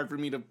really hard for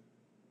me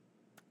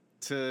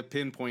to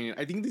pinpoint it.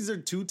 I think these are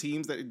 2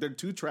 teams they're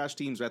 2 trash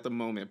teams at the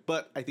moment.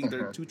 But I think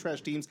they're 2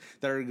 trash teams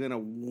that are going to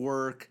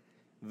work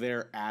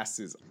their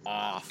asses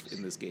off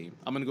in this game.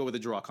 I'm going to go with a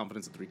draw.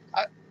 Confidence of 3.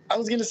 I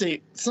was going to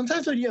say,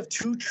 sometimes when you have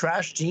 2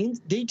 trash teams,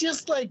 they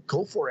just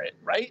go for it,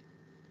 right?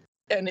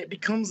 And it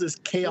becomes this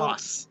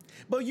chaos.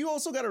 But you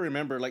also got to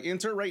remember,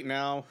 Inter right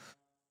now,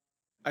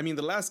 I mean,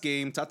 the last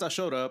game, Tata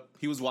showed up.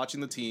 He was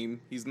watching the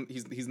team. He's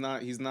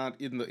not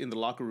in the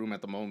locker room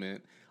at the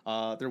moment.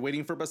 They're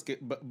waiting for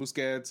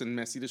Busquets and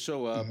Messi to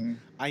show up. Mm-hmm.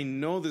 I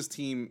know this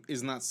team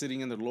is not sitting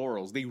in their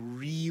laurels. They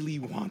really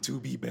want to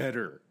be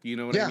better. You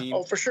know what I mean?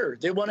 Yeah, for sure.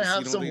 They want to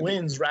have some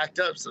wins racked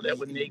up so that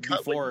when they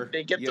get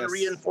the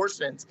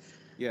reinforcements.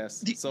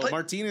 Yes. So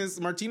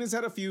Martinez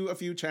had a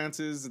few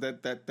chances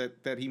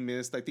that he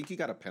missed. I think he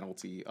got a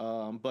penalty.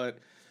 But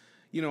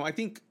I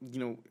think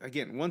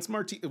again once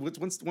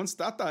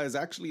Tata is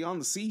actually on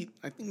the seat,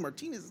 I think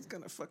Martinez is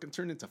gonna fucking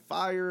turn into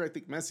fire. I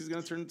think Messi's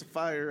gonna turn into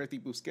fire. I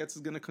think Busquets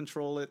is gonna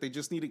control it. They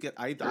just need to get.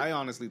 I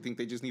honestly think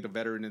they just need a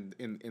veteran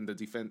in the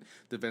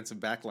defensive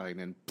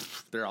backline, and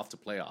they're off to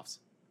playoffs.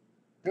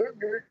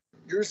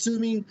 You're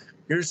assuming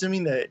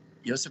that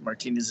Josep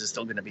Martinez is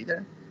still gonna be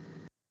there.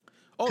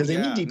 Because they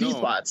need DP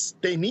spots.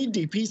 They need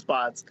DP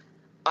spots.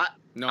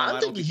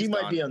 I'm thinking he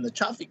might be on the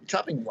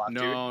chopping block.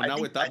 No, dude.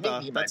 not with Tata. I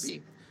think he might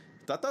be.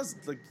 Tata's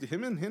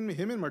him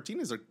and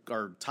Martinez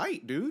are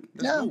tight, dude.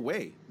 There's no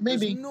way.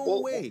 Maybe there's no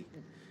way.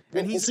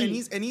 And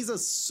he's a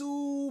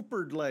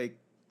super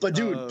But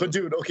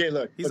dude, okay,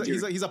 look.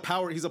 He's a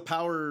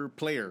power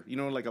player.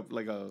 Like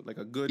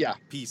a good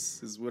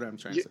piece is what I'm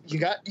trying to say. You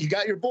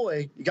got your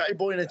boy. You got your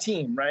boy in a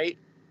team, right?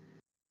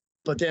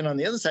 But then on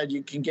the other side,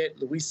 you can get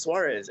Luis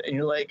Suarez, and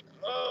you're like,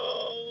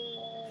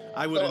 oh.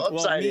 I wouldn't. The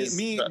upside is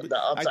massive.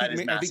 I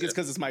think it's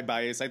because it's my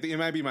bias. I think it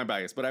might be my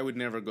bias, but I would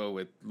never go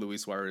with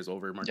Luis Suarez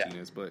over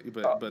Martinez.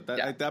 Yeah. But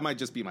that might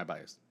just be my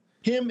bias.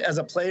 Him as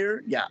a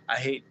player, I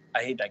hate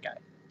that guy.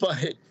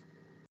 But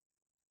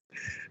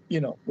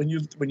when you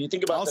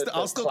think about the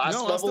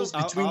class levels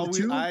between the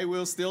 2, I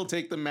will still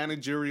take the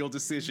managerial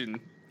decision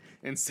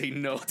and say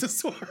no to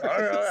Suarez.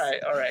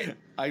 All right.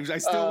 I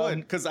still would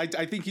because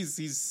I think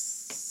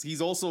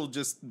he's also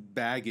just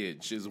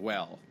baggage as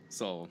well.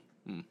 So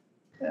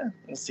yeah,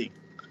 we'll see.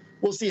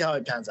 We'll see how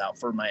it pans out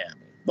for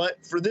Miami.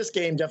 But for this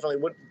game, definitely.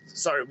 What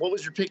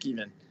was your pick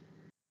even?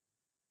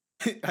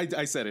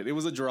 I said it. It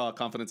was a draw.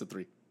 Confidence of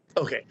 3.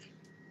 Okay.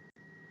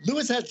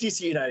 Lewis has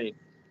DC United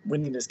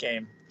winning this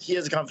game. He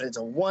has a confidence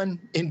of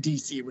 1 in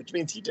DC, which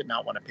means he did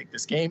not want to pick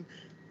this game.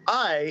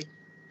 I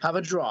have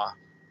a draw.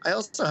 I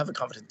also have a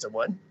confidence of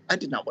 1. I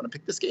did not want to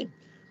pick this game.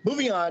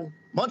 Moving on,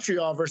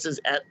 Montreal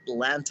versus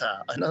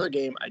Atlanta. Another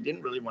game I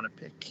didn't really want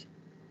to pick.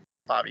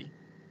 Bobby.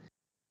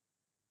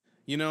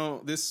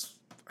 This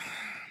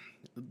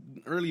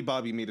early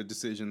Bobby made a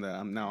decision that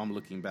I'm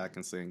looking back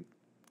and saying,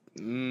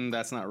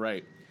 that's not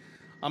right.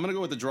 I'm going to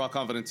go with the draw,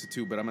 confidence of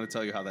 2, but I'm going to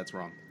tell you how that's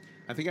wrong.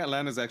 I think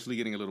Atlanta's actually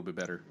getting a little bit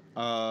better.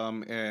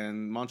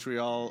 And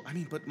Montreal,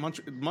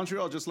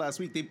 Montreal just last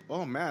week,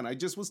 I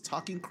just was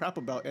talking crap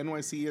about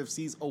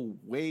NYCFC's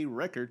away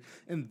record,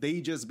 and they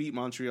just beat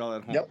Montreal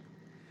at home.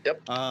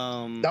 Yep.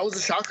 That was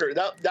a shocker.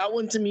 That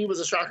one to me was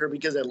a shocker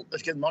because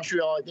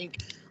Montreal, I think,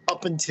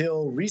 up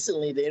until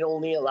recently, they'd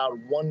only allowed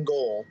 1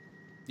 goal.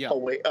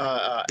 Away.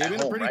 They've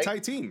been a pretty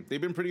tight team.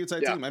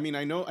 Team. I mean,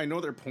 I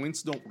know their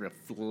points don't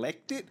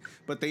reflect it,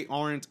 but they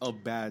aren't a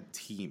bad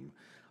team.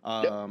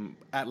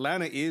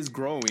 Atlanta is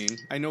growing.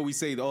 I know we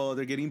say,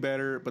 they're getting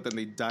better, but then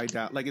they die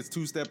down. It's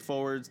 2 steps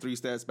forwards, 3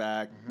 steps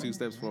back, 2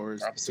 steps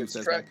forwards, 2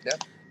 steps back. Yeah.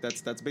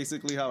 That's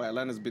basically how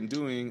Atlanta's been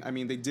doing. I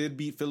mean, they did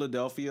beat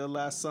Philadelphia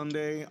last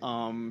Sunday.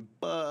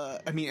 But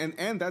I mean,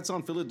 and that's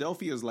on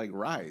Philadelphia's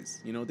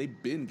rise.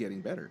 They've been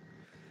getting better.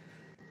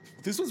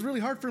 This was really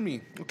hard for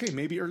me. Okay,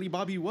 maybe early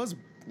Bobby was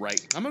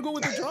right. I'm going to go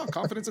with a draw.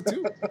 Confidence of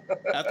 2.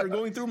 After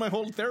going through my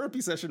whole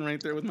therapy session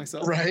right there with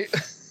myself. Right.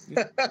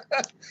 Yeah.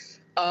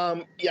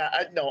 I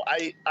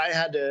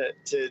had to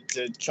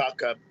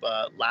chalk up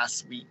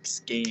last week's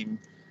game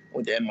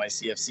with the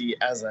NYCFC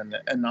as an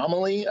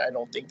anomaly. I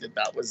don't think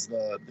that was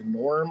the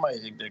norm. I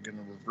think they're going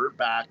to revert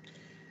back.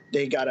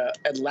 They got a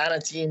Atlanta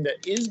team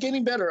that is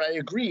getting better, I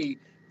agree,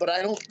 but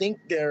I don't think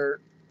they're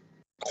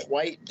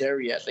quite there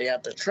yet. They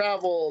have to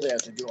travel. They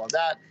have to do all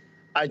that.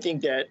 I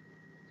think that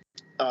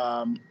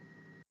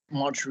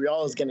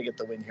Montreal is going to get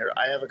the win here.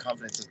 I have a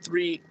confidence of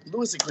 3.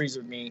 Lewis agrees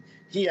with me.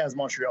 He has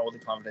Montreal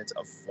with a confidence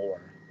of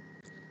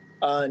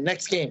 4.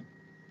 Next game,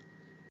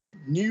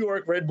 New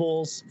York Red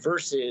Bulls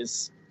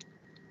versus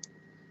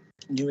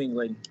New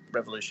England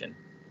Revolution.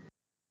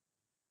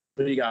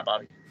 What do you got,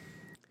 Bobby?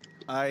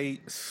 I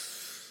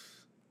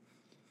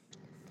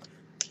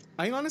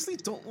honestly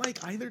don't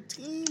like either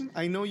team.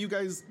 I know you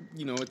guys,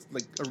 it's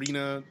like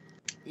Arena,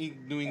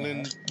 New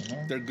England,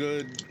 they're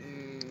good.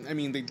 I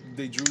mean,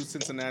 they drew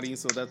Cincinnati,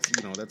 so that's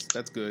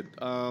good.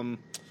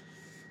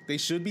 They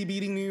should be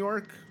beating New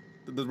York,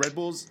 the Red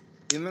Bulls,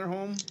 in their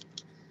home.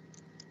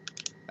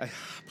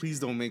 Please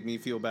don't make me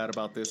feel bad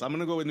about this. I'm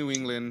going to go with New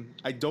England.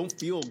 I don't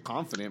feel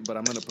confident, but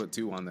I'm going to put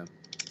 2 on them.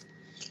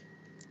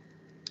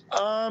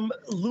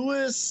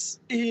 Lewis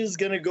is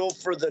going to go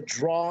for the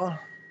draw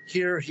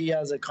here. He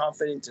has a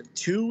confidence of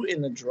 2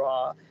 in the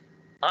draw.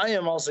 I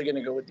am also going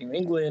to go with New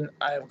England.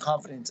 I have a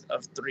confidence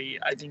of 3.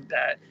 I think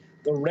that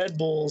the Red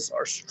Bulls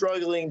are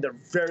struggling. They're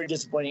very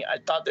disappointing. I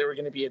thought they were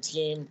going to be a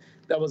team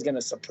that was going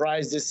to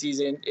surprise this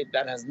season.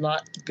 That has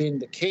not been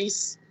the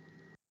case.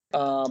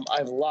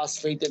 I've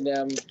lost faith in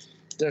them.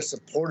 Their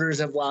supporters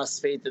have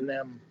lost faith in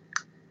them.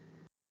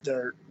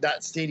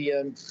 That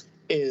stadium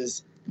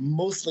is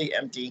mostly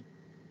empty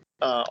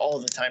all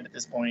the time at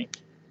this point.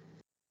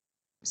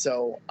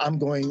 So I'm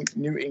going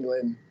New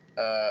England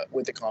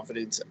with the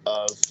confidence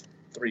of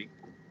 3.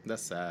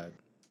 That's sad.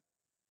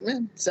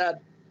 Man, sad.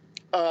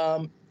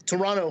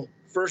 Toronto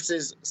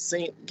versus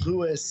St.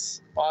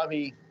 Louis.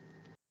 Bobby,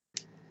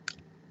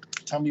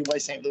 tell me why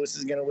St. Louis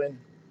is going to win.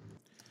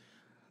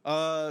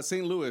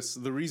 St. Louis,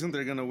 the reason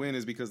they're going to win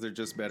is because they're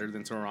just better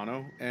than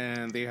Toronto,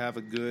 and they have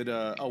a good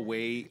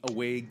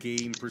away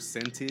game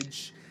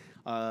percentage.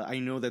 I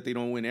know that they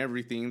don't win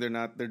everything. They're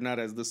not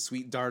as the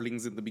sweet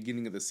darlings at the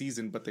beginning of the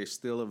season, but they're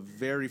still a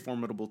very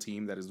formidable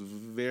team that is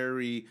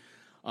very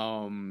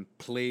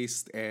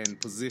placed and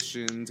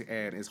positioned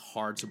and is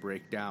hard to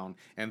break down.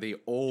 And they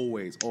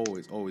always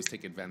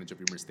take advantage of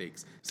your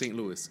mistakes. St.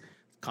 Louis,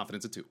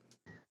 confidence of 2.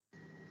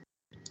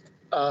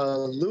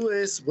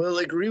 Lewis will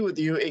agree with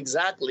you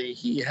exactly.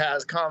 He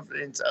has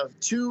confidence of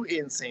 2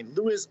 in St.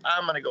 Louis.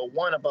 I'm going to go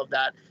 1 above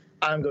that.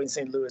 I'm going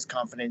St. Louis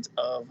confidence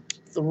of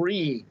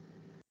 3.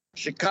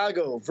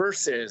 Chicago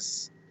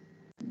versus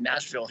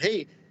Nashville.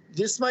 Hey,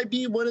 this might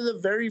be one of the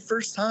very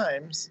first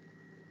times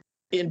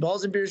in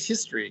Balls and Beers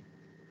history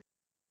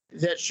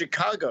that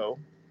Chicago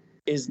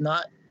is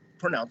not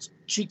pronounced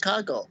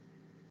Chicago.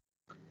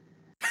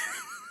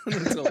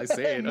 Until I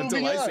say it.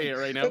 Until I say it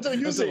right now. Until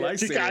you say it.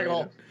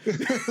 Chicago.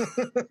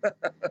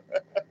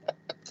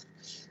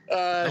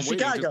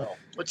 Chicago.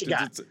 What you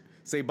got?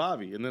 Say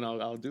Bobby, and then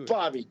I'll do it.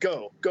 Bobby,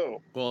 go.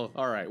 Well,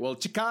 all right. Well,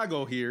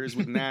 Chicago here is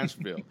with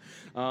Nashville.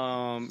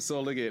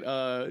 So look at,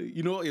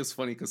 it was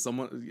funny because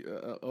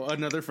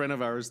another friend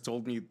of ours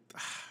told me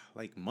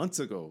like months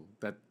ago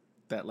that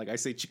like I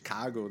say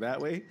Chicago that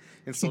way,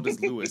 and so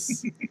does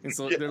Lewis. And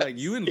so they're like,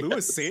 you and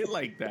Lewis say it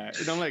like that,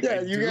 and I'm like,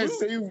 yeah, you guys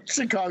say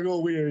Chicago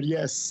weird,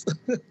 yes.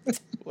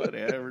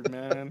 Whatever,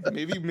 man.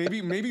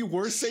 Maybe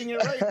we're saying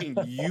it right, and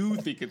you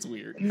think it's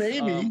weird.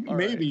 Maybe.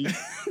 Right.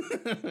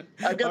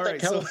 I've got that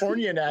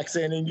Californian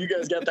accent, and you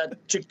guys got that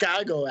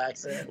Chicago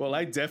accent. Well,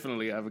 I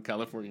definitely have a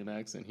Californian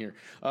accent here.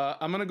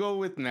 I'm gonna go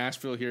with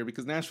Nashville here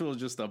because Nashville is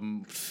just a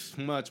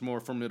much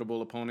more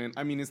formidable opponent.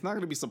 I mean, it's not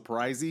gonna be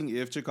surprising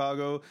if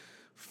Chicago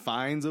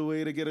finds a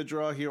way to get a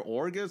draw here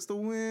or gets the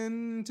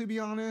win, to be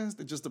honest.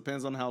 It just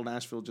depends on how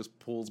Nashville just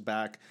pulls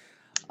back.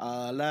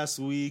 Last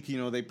week,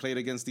 they played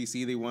against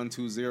DC. They won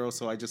 2-0,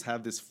 so I just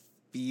have this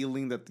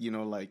feeling that,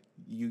 like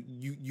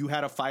you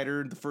had a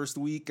fighter the first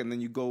week, and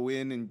then you go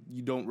in and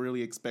you don't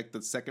really expect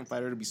the second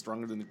fighter to be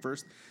stronger than the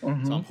first.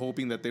 Mm-hmm. So I'm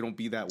hoping that they don't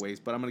be that way.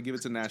 But I'm going to give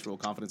it to Nashville,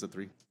 confidence of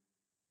 3.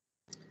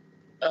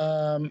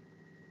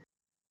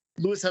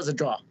 Lewis has a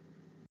draw.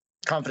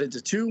 Confidence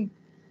of 2.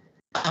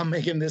 I'm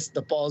making this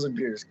the Balls and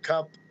Beers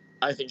Cup.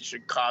 I think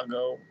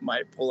Chicago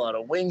might pull out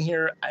a win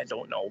here. I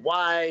don't know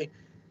why.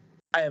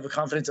 I have a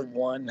confidence of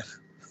 1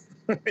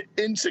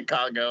 in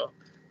Chicago.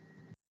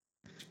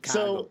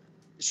 So,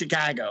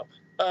 Chicago.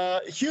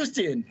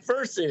 Houston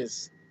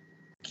versus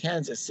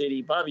Kansas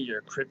City. Bobby,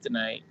 you're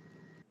kryptonite.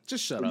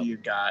 Just shut up. Who do you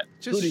got?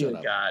 Just Who do shut you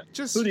up. got? Who do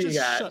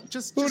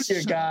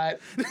you got?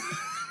 Who do you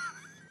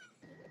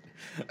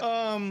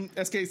got?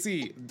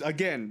 SKC.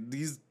 Again,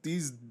 these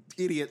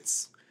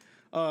idiots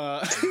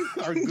are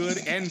good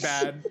and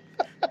bad.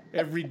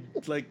 I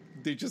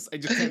just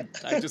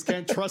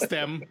can't trust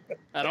them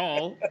at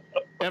all,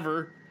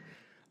 ever.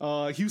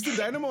 Houston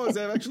Dynamo has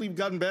actually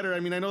gotten better. I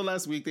mean, I know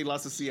last week they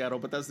lost to Seattle,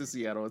 but that's the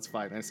Seattle. It's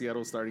fine. And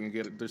Seattle's starting to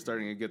get. They're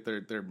starting to get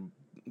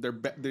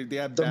they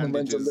have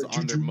bandages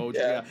on their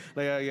mojo.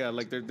 Yeah.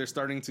 Like they're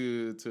starting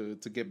to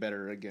get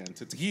better again.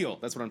 To heal.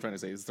 That's what I'm trying to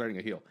say. It's starting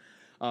to heal.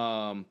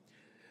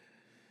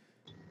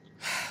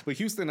 But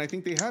Houston, I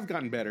think they have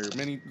gotten better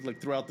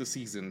throughout the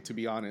season, to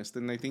be honest,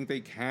 and I think they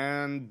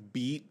can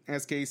beat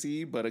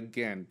SKC. But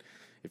again,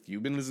 if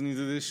you've been listening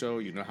to this show,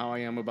 you know how I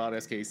am about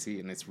SKC,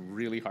 and it's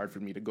really hard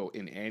for me to go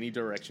in any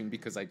direction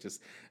because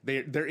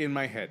they're in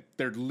my head.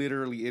 They're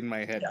literally in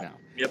my head now.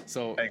 Yep.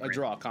 So a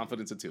draw,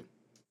 confidence of 2.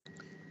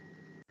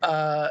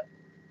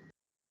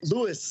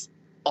 Lewis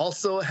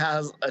also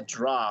has a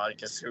draw.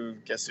 Guess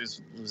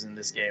who's losing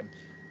this game?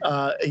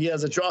 He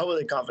has a draw with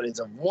a confidence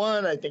of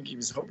 1. I think he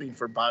was hoping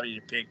for Bobby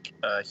to pick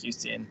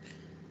Houston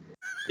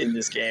in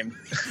this game.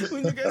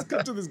 When you guys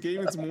come to this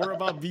game, it's more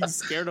about being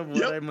scared of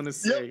what I'm going to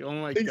say. Oh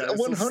my God.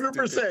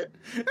 100%.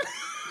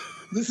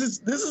 This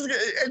is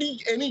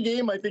any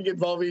game I think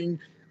involving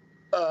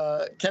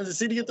Kansas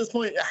City at this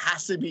point, it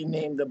has to be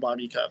named the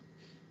Bobby Cup.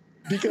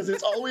 Because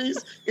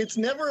it's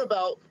never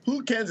about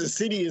who Kansas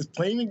City is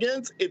playing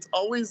against. It's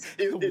always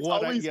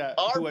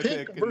our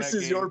pick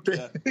versus your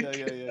pick.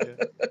 Yeah.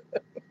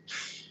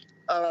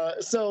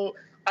 So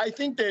I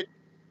think that,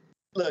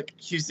 look,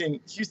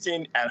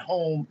 Houston at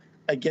home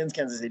against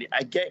Kansas City.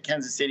 I get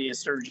Kansas City is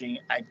surging.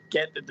 I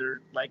get that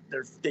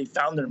they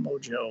found their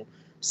mojo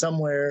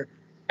somewhere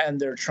and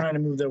they're trying to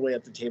move their way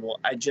up the table.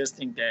 I just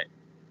think that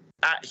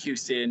at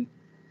Houston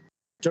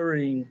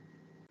during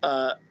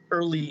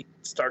early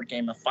start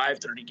game, a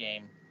 5:30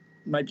 game,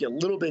 might be a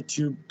little bit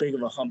too big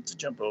of a hump to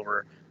jump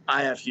over.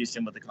 I have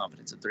Houston with a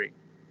confidence of 3.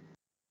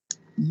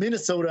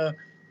 Minnesota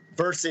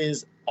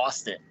versus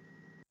Austin.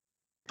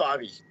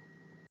 Bobby.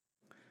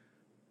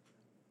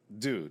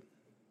 Dude.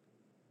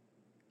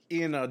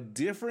 In a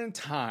different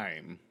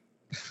time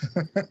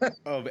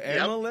of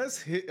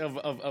MLS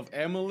of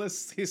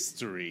MLS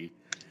history,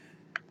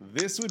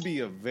 this would be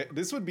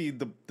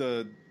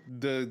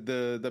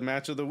the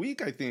match of the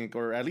week, I think,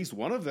 or at least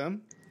one of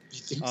them. You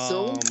think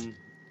so?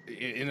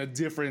 In a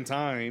different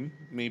time,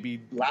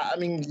 maybe. I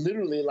mean,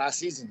 literally last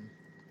season.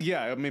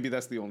 Yeah, maybe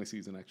that's the only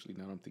season, actually,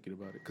 now I'm thinking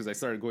about it. Because I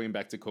started going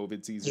back to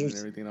COVID season and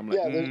everything. I'm like,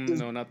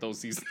 no, not those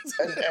seasons.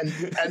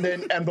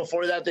 and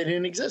before that, they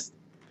didn't exist.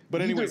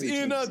 But anyways,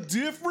 in a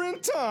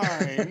different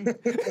time,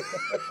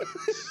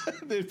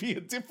 there'd be a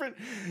different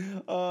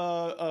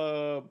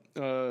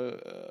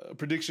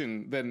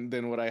prediction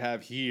than what I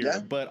have here. Yeah.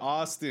 But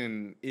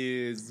Austin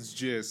is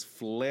just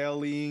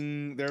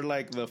flailing. They're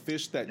like the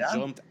fish that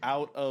jumped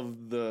out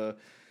of the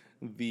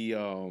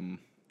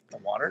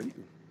water,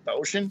 the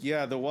ocean.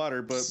 Yeah, the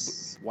water. But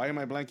why am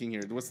I blanking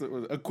here? What's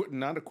the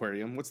not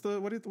aquarium? What do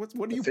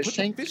you put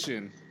the fish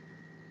in?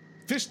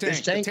 Fish tank.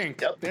 The tank.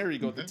 Yep. There you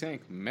go. Mm-hmm. The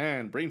tank.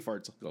 Man, brain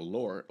farts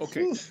galore.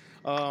 Okay.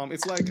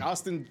 It's like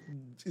Austin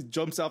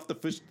jumps out the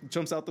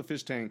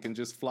fish tank and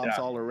just flops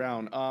all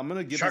around. I'm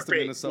gonna give this to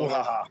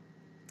Minnesota.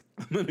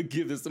 I'm gonna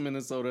give this to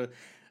Minnesota.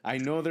 I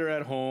know they're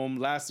at home.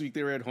 Last week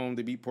they were at home.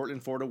 They beat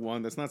Portland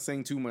 4-1. That's not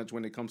saying too much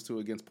when it comes to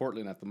against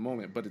Portland at the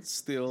moment, but it's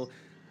still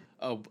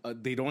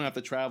they don't have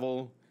to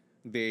travel.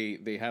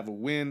 They have a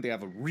win. They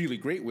have a really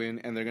great win,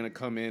 and they're going to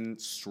come in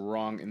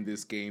strong in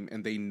this game,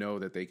 and they know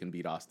that they can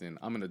beat Austin.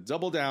 I'm going to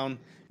double down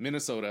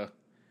Minnesota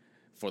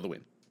for the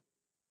win.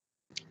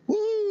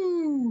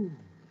 Woo!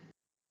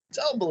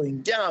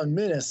 Doubling down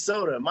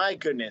Minnesota. My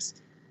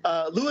goodness.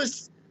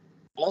 Lewis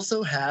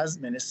also has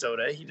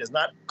Minnesota. He does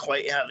not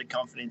quite have the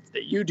confidence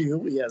that you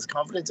do. He has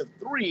confidence of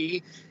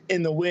 3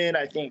 in the win,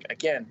 I think,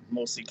 again,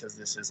 mostly because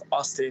this is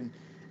Austin.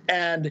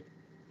 And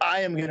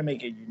I am going to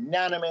make it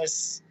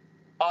unanimous.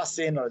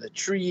 Austin are the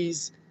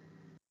trees.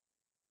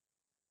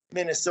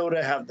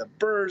 Minnesota have the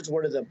birds.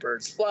 Where do the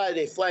birds fly?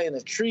 They fly in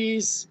the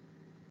trees.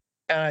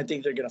 And I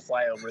think they're going to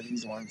fly over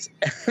these ones.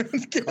 Are they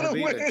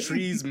the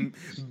trees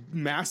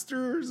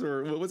masters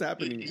or what's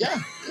happening?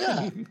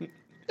 Yeah.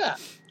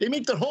 They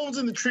make their homes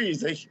in the trees.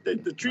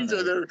 The trees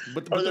are their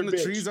But then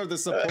the trees are the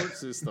support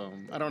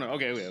system. I don't know.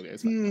 Okay.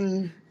 It's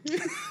fine.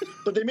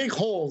 But they make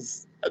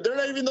holes. They're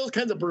not even those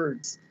kinds of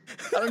birds.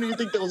 I don't even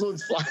think those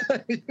ones fly.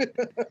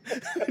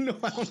 No,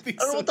 I don't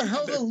think so. I don't know what the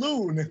hell's a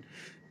loon.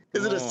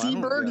 Is it a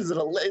seabird? Is it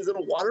a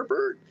water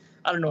bird?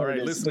 I don't know. All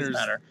right, listeners,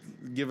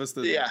 give us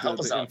the help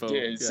us out. Info.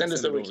 Yeah, send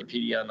us the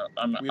Wikipedia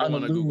on we don't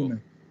want to Google.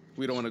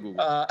 We don't want to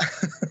Google.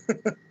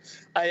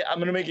 I'm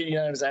going to make it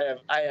unanimous.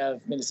 I have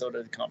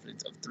Minnesota the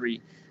confidence of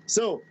 3.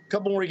 So a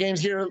couple more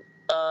games here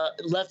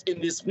left in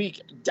this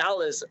week.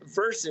 Dallas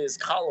versus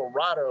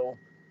Colorado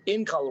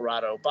in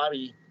Colorado.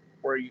 Bobby,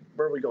 where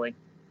are we going?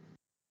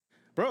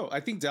 Bro, I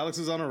think Dallas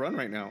is on a run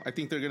right now. I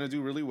think they're going to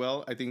do really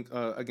well. I think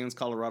against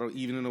Colorado,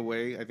 even in a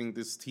way, I think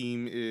this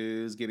team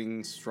is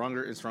getting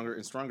stronger and stronger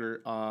and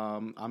stronger.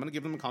 I'm going to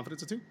give them a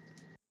confidence of 2.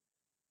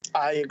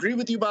 I agree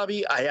with you,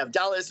 Bobby. I have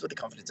Dallas with a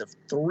confidence of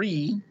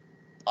 3.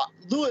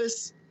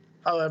 Lewis,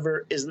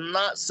 however, is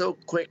not so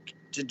quick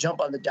to jump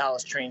on the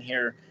Dallas train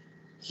here.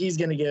 He's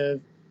going to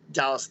give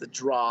Dallas the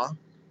draw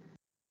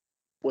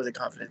with a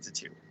confidence of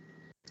 2.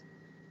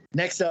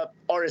 Next up,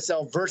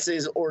 RSL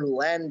versus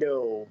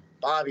Orlando.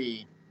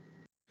 Bobby.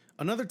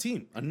 Another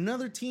team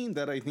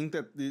that I think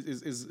that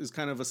is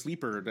kind of a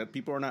sleeper that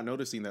people are not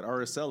noticing, that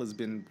RSL has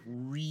been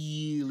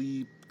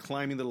really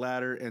climbing the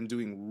ladder and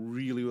doing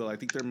really well. I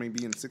think they're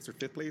maybe in 6th or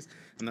 5th place.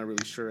 I'm not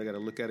really sure. I got to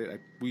look at it.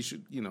 We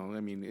should,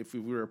 if we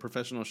were a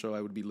professional show,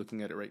 I would be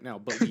looking at it right now,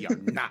 but we are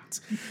not.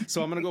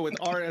 So I'm going to go with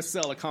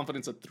RSL, a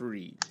confidence of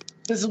 3.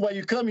 This is why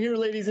you come here,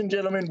 ladies and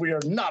gentlemen. We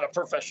are not a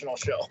professional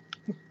show,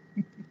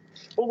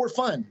 but we're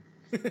fun.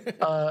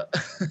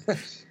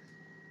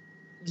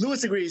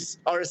 Lewis agrees.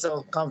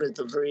 RSL, confidence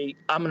of 3.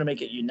 I'm going to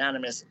make it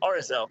unanimous.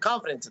 RSL,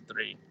 confidence of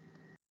 3.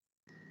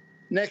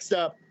 Next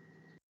up,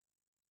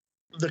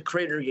 the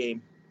Crater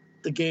game.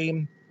 The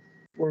game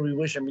where we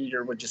wish a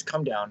meteor would just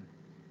come down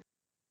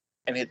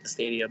and hit the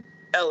stadium.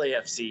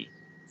 LAFC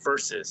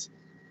versus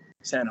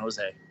San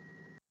Jose.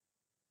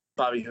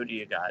 Bobby, who do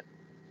you got?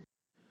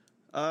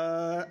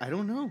 I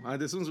don't know.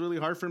 This one's really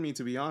hard for me,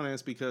 to be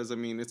honest, because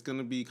it's going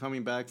to be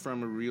coming back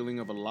from a reeling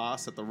of a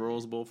loss at the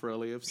Rose Bowl for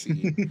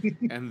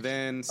LAFC, and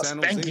then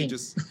San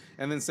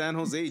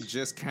Jose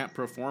just can't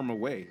perform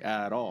away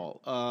at all.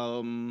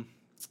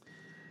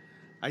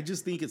 I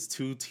just think it's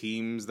two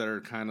teams that are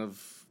kind of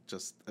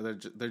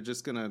they're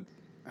just gonna.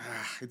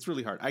 It's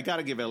really hard. I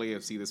gotta give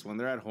LAFC this one.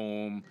 They're at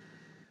home.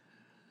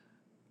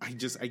 I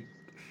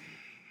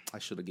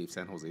should have gave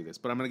San Jose this,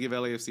 but I'm gonna give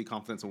LAFC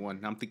confidence of 1.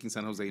 I'm thinking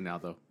San Jose now,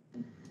 though.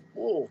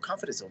 Oh,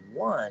 confidence of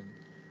 1.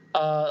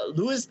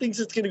 Lewis thinks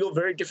it's going to go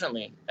very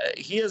differently.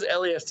 He has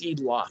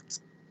LAFC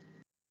locked.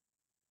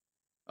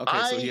 Okay,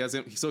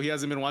 so he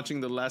hasn't been watching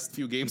the last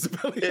few games of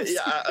LAFC.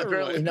 Yeah,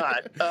 apparently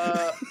not.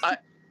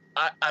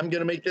 I'm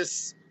going to make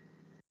this.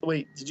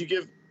 Wait, who'd you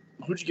give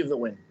the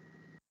win?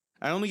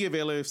 I only give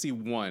LAFC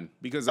 1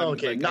 because I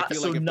feel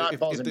like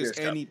if there's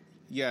any.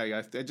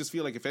 Yeah. I just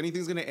feel like if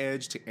anything's going to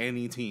edge to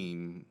any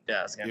team,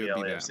 it's going to be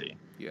LAFC.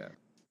 Yeah.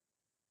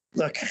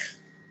 Look,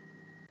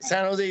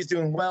 San Jose is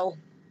doing well.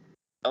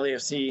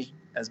 LAFC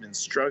has been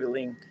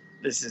struggling.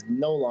 This is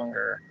no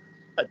longer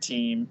a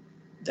team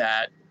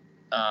that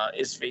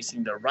is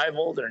facing their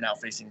rival. They're now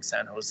facing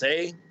San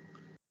Jose.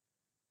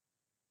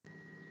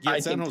 Yeah,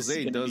 San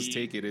Jose does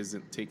take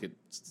it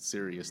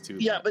serious too.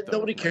 Yeah, but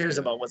nobody cares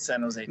about what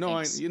San Jose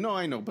thinks.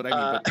 I know, but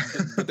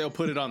but they'll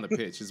put it on the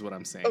pitch, is what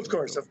I'm saying. Of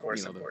course.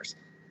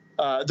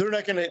 They're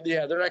not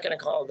gonna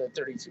call the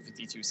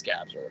 32-52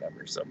 scabs or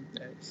whatever. So,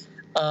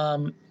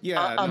 I'm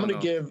gonna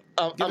give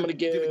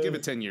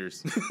it 10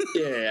 years.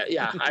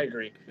 yeah, I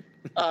agree.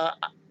 I'm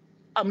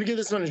gonna give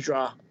this one a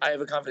draw. I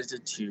have a confidence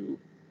of 2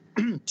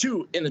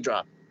 in the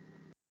draw.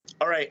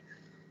 All right,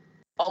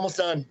 almost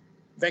done.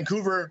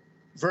 Vancouver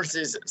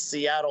versus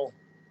Seattle.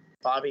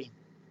 Bobby.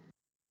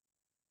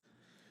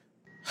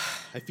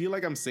 I feel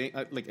like I'm saying,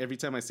 like, every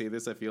time I say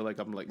this, I feel like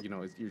I'm like,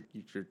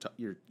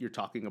 you're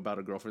talking about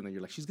a girlfriend that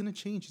you're like, she's gonna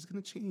change, she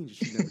never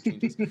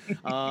changes.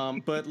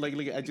 But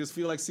like I just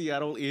feel like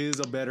Seattle is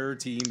a better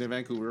team than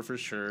Vancouver for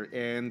sure,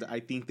 and I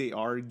think they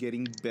are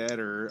getting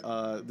better.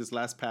 This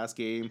last past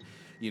game,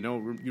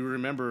 you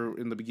remember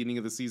in the beginning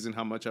of the season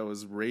how much I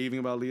was raving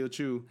about Leo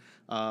Chu,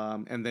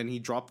 and then he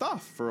dropped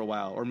off for a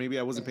while, or maybe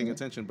I wasn't paying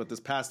attention. But this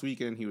past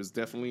weekend, he was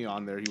definitely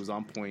on there. He was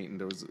on point, and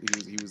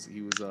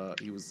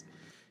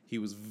he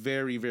was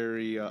very,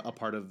 very a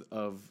part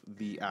of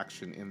the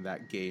action in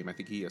that game. I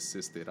think he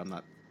assisted. I'm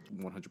not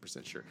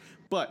 100% sure.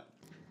 But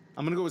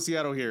I'm going to go with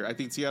Seattle here. I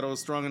think Seattle is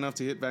strong enough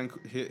to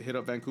hit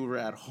up Vancouver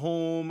at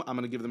home. I'm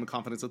going to give them a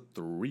confidence of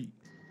 3.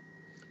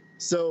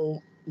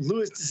 So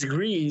Lewis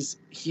disagrees.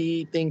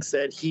 He thinks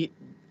that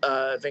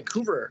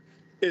Vancouver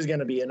is going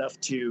to be enough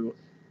to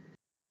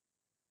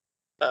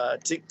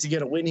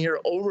get a win here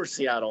over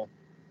Seattle.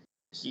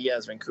 He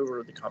has Vancouver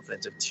with the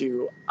confidence of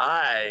 2.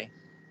 I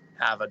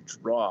have a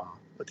draw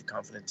with the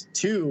confidence of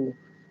 2,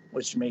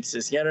 which makes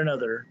this yet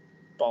another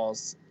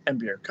Balls and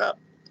Beer Cup.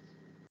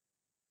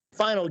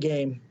 Final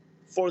game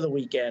for the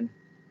weekend,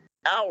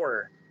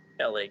 our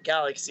LA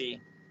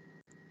Galaxy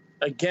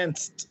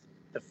against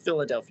the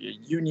Philadelphia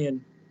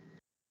Union.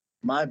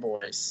 My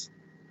boys,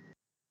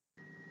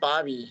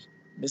 Bobby,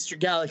 Mr.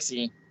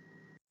 Galaxy,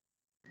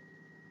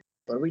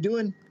 what are we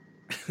doing?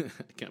 I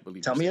can't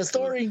believe. Tell me a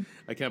story.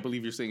 I can't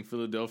believe you're saying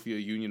Philadelphia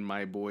Union,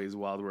 my boys,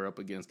 while we're up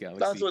against Galaxy.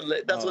 That's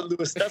what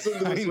Lewis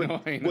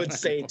would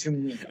say to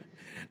me.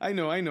 I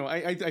know.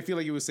 I feel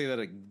like you would say that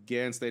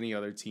against any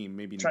other team,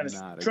 maybe trying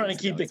not. Trying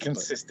to keep it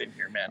consistent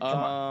here, man. Come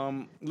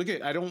on. Look,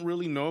 I don't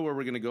really know where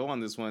we're gonna go on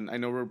this one. I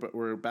know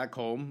we're back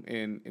home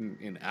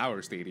in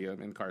our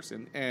stadium in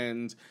Carson,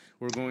 and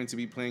we're going to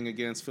be playing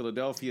against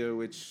Philadelphia,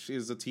 which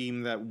is a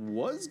team that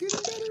was getting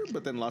better,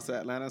 but then lost to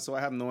Atlanta. So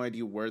I have no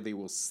idea where they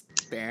will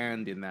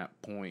stand in that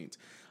point.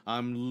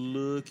 I'm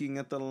looking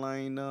at the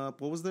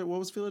lineup. What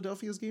was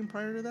Philadelphia's game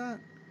prior to that?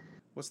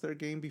 What's their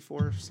game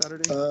before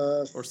Saturday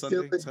or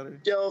Sunday?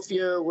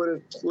 Philadelphia would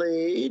have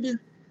played.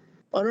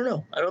 I don't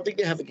know. I don't think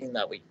they have a game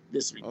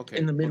this week. Okay.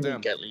 In the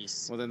midweek, at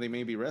least. Well, then they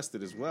may be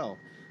rested as well.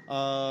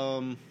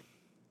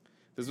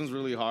 This one's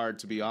really hard,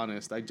 to be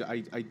honest. I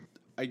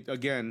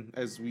again,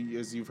 as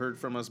you've heard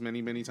from us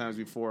many times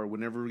before,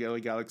 whenever LA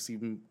Galaxy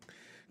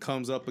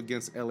comes up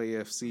against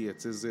LAFC,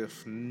 it's as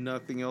if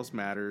nothing else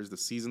matters. The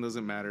season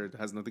doesn't matter. It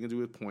has nothing to do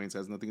with points. It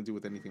has nothing to do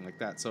with anything like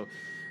that. So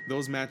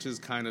those matches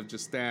kind of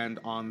just stand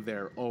on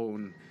their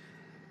own.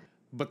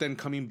 But then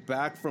coming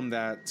back from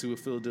that to a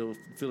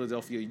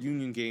Philadelphia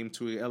Union game,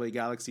 to a LA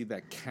Galaxy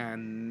that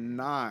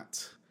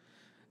cannot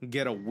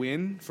get a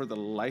win for the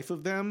life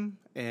of them,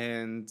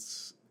 and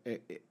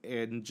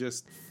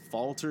just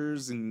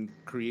falters and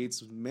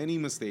creates many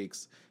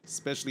mistakes,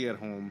 especially at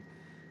home.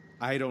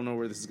 I don't know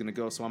where this is going to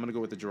go, so I'm going to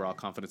go with the draw,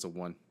 confidence of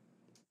 1.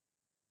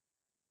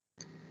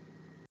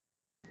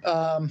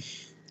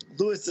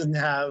 Lewis doesn't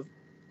have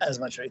as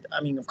much faith.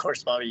 I mean, of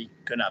course, Bobby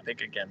could not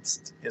pick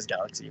against his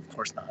Galaxy. Of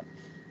course not.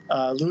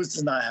 Lewis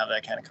does not have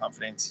that kind of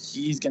confidence.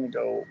 He's going to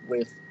go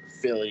with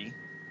Philly.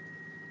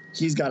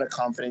 He's got a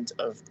confidence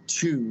of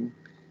 2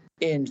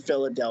 in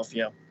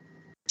Philadelphia.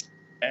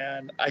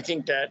 And I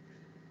think that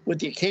with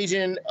the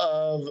occasion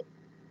of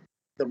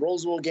the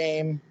Rosewell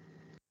game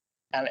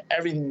and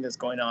everything that's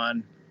going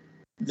on,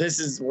 this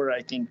is where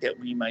I think that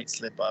we might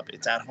slip up.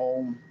 It's at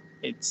home.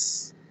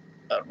 It's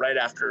right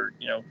after,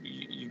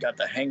 you got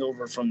the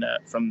hangover from the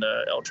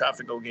El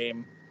Tráfico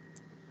game.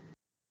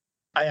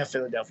 I have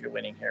Philadelphia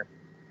winning here.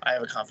 I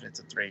have a confidence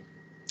of 3.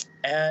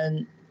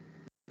 And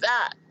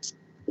that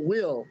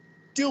will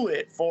do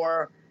it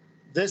for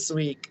this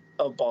week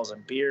of Balls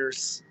and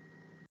Beers.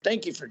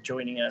 Thank you for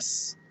joining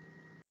us.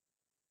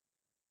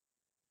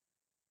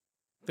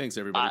 Thanks,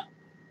 everybody.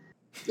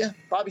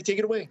 Bobby, take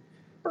it away.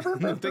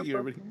 Thank you,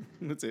 everybody.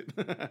 That's it.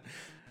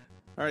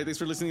 All right, thanks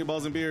for listening to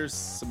Balls and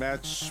Beers. A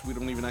match we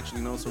don't even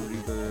actually know, so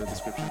read the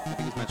description. I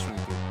think it's match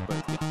 22.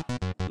 But yeah.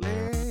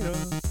 Later.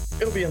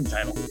 It'll be in the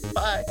title.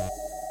 Bye.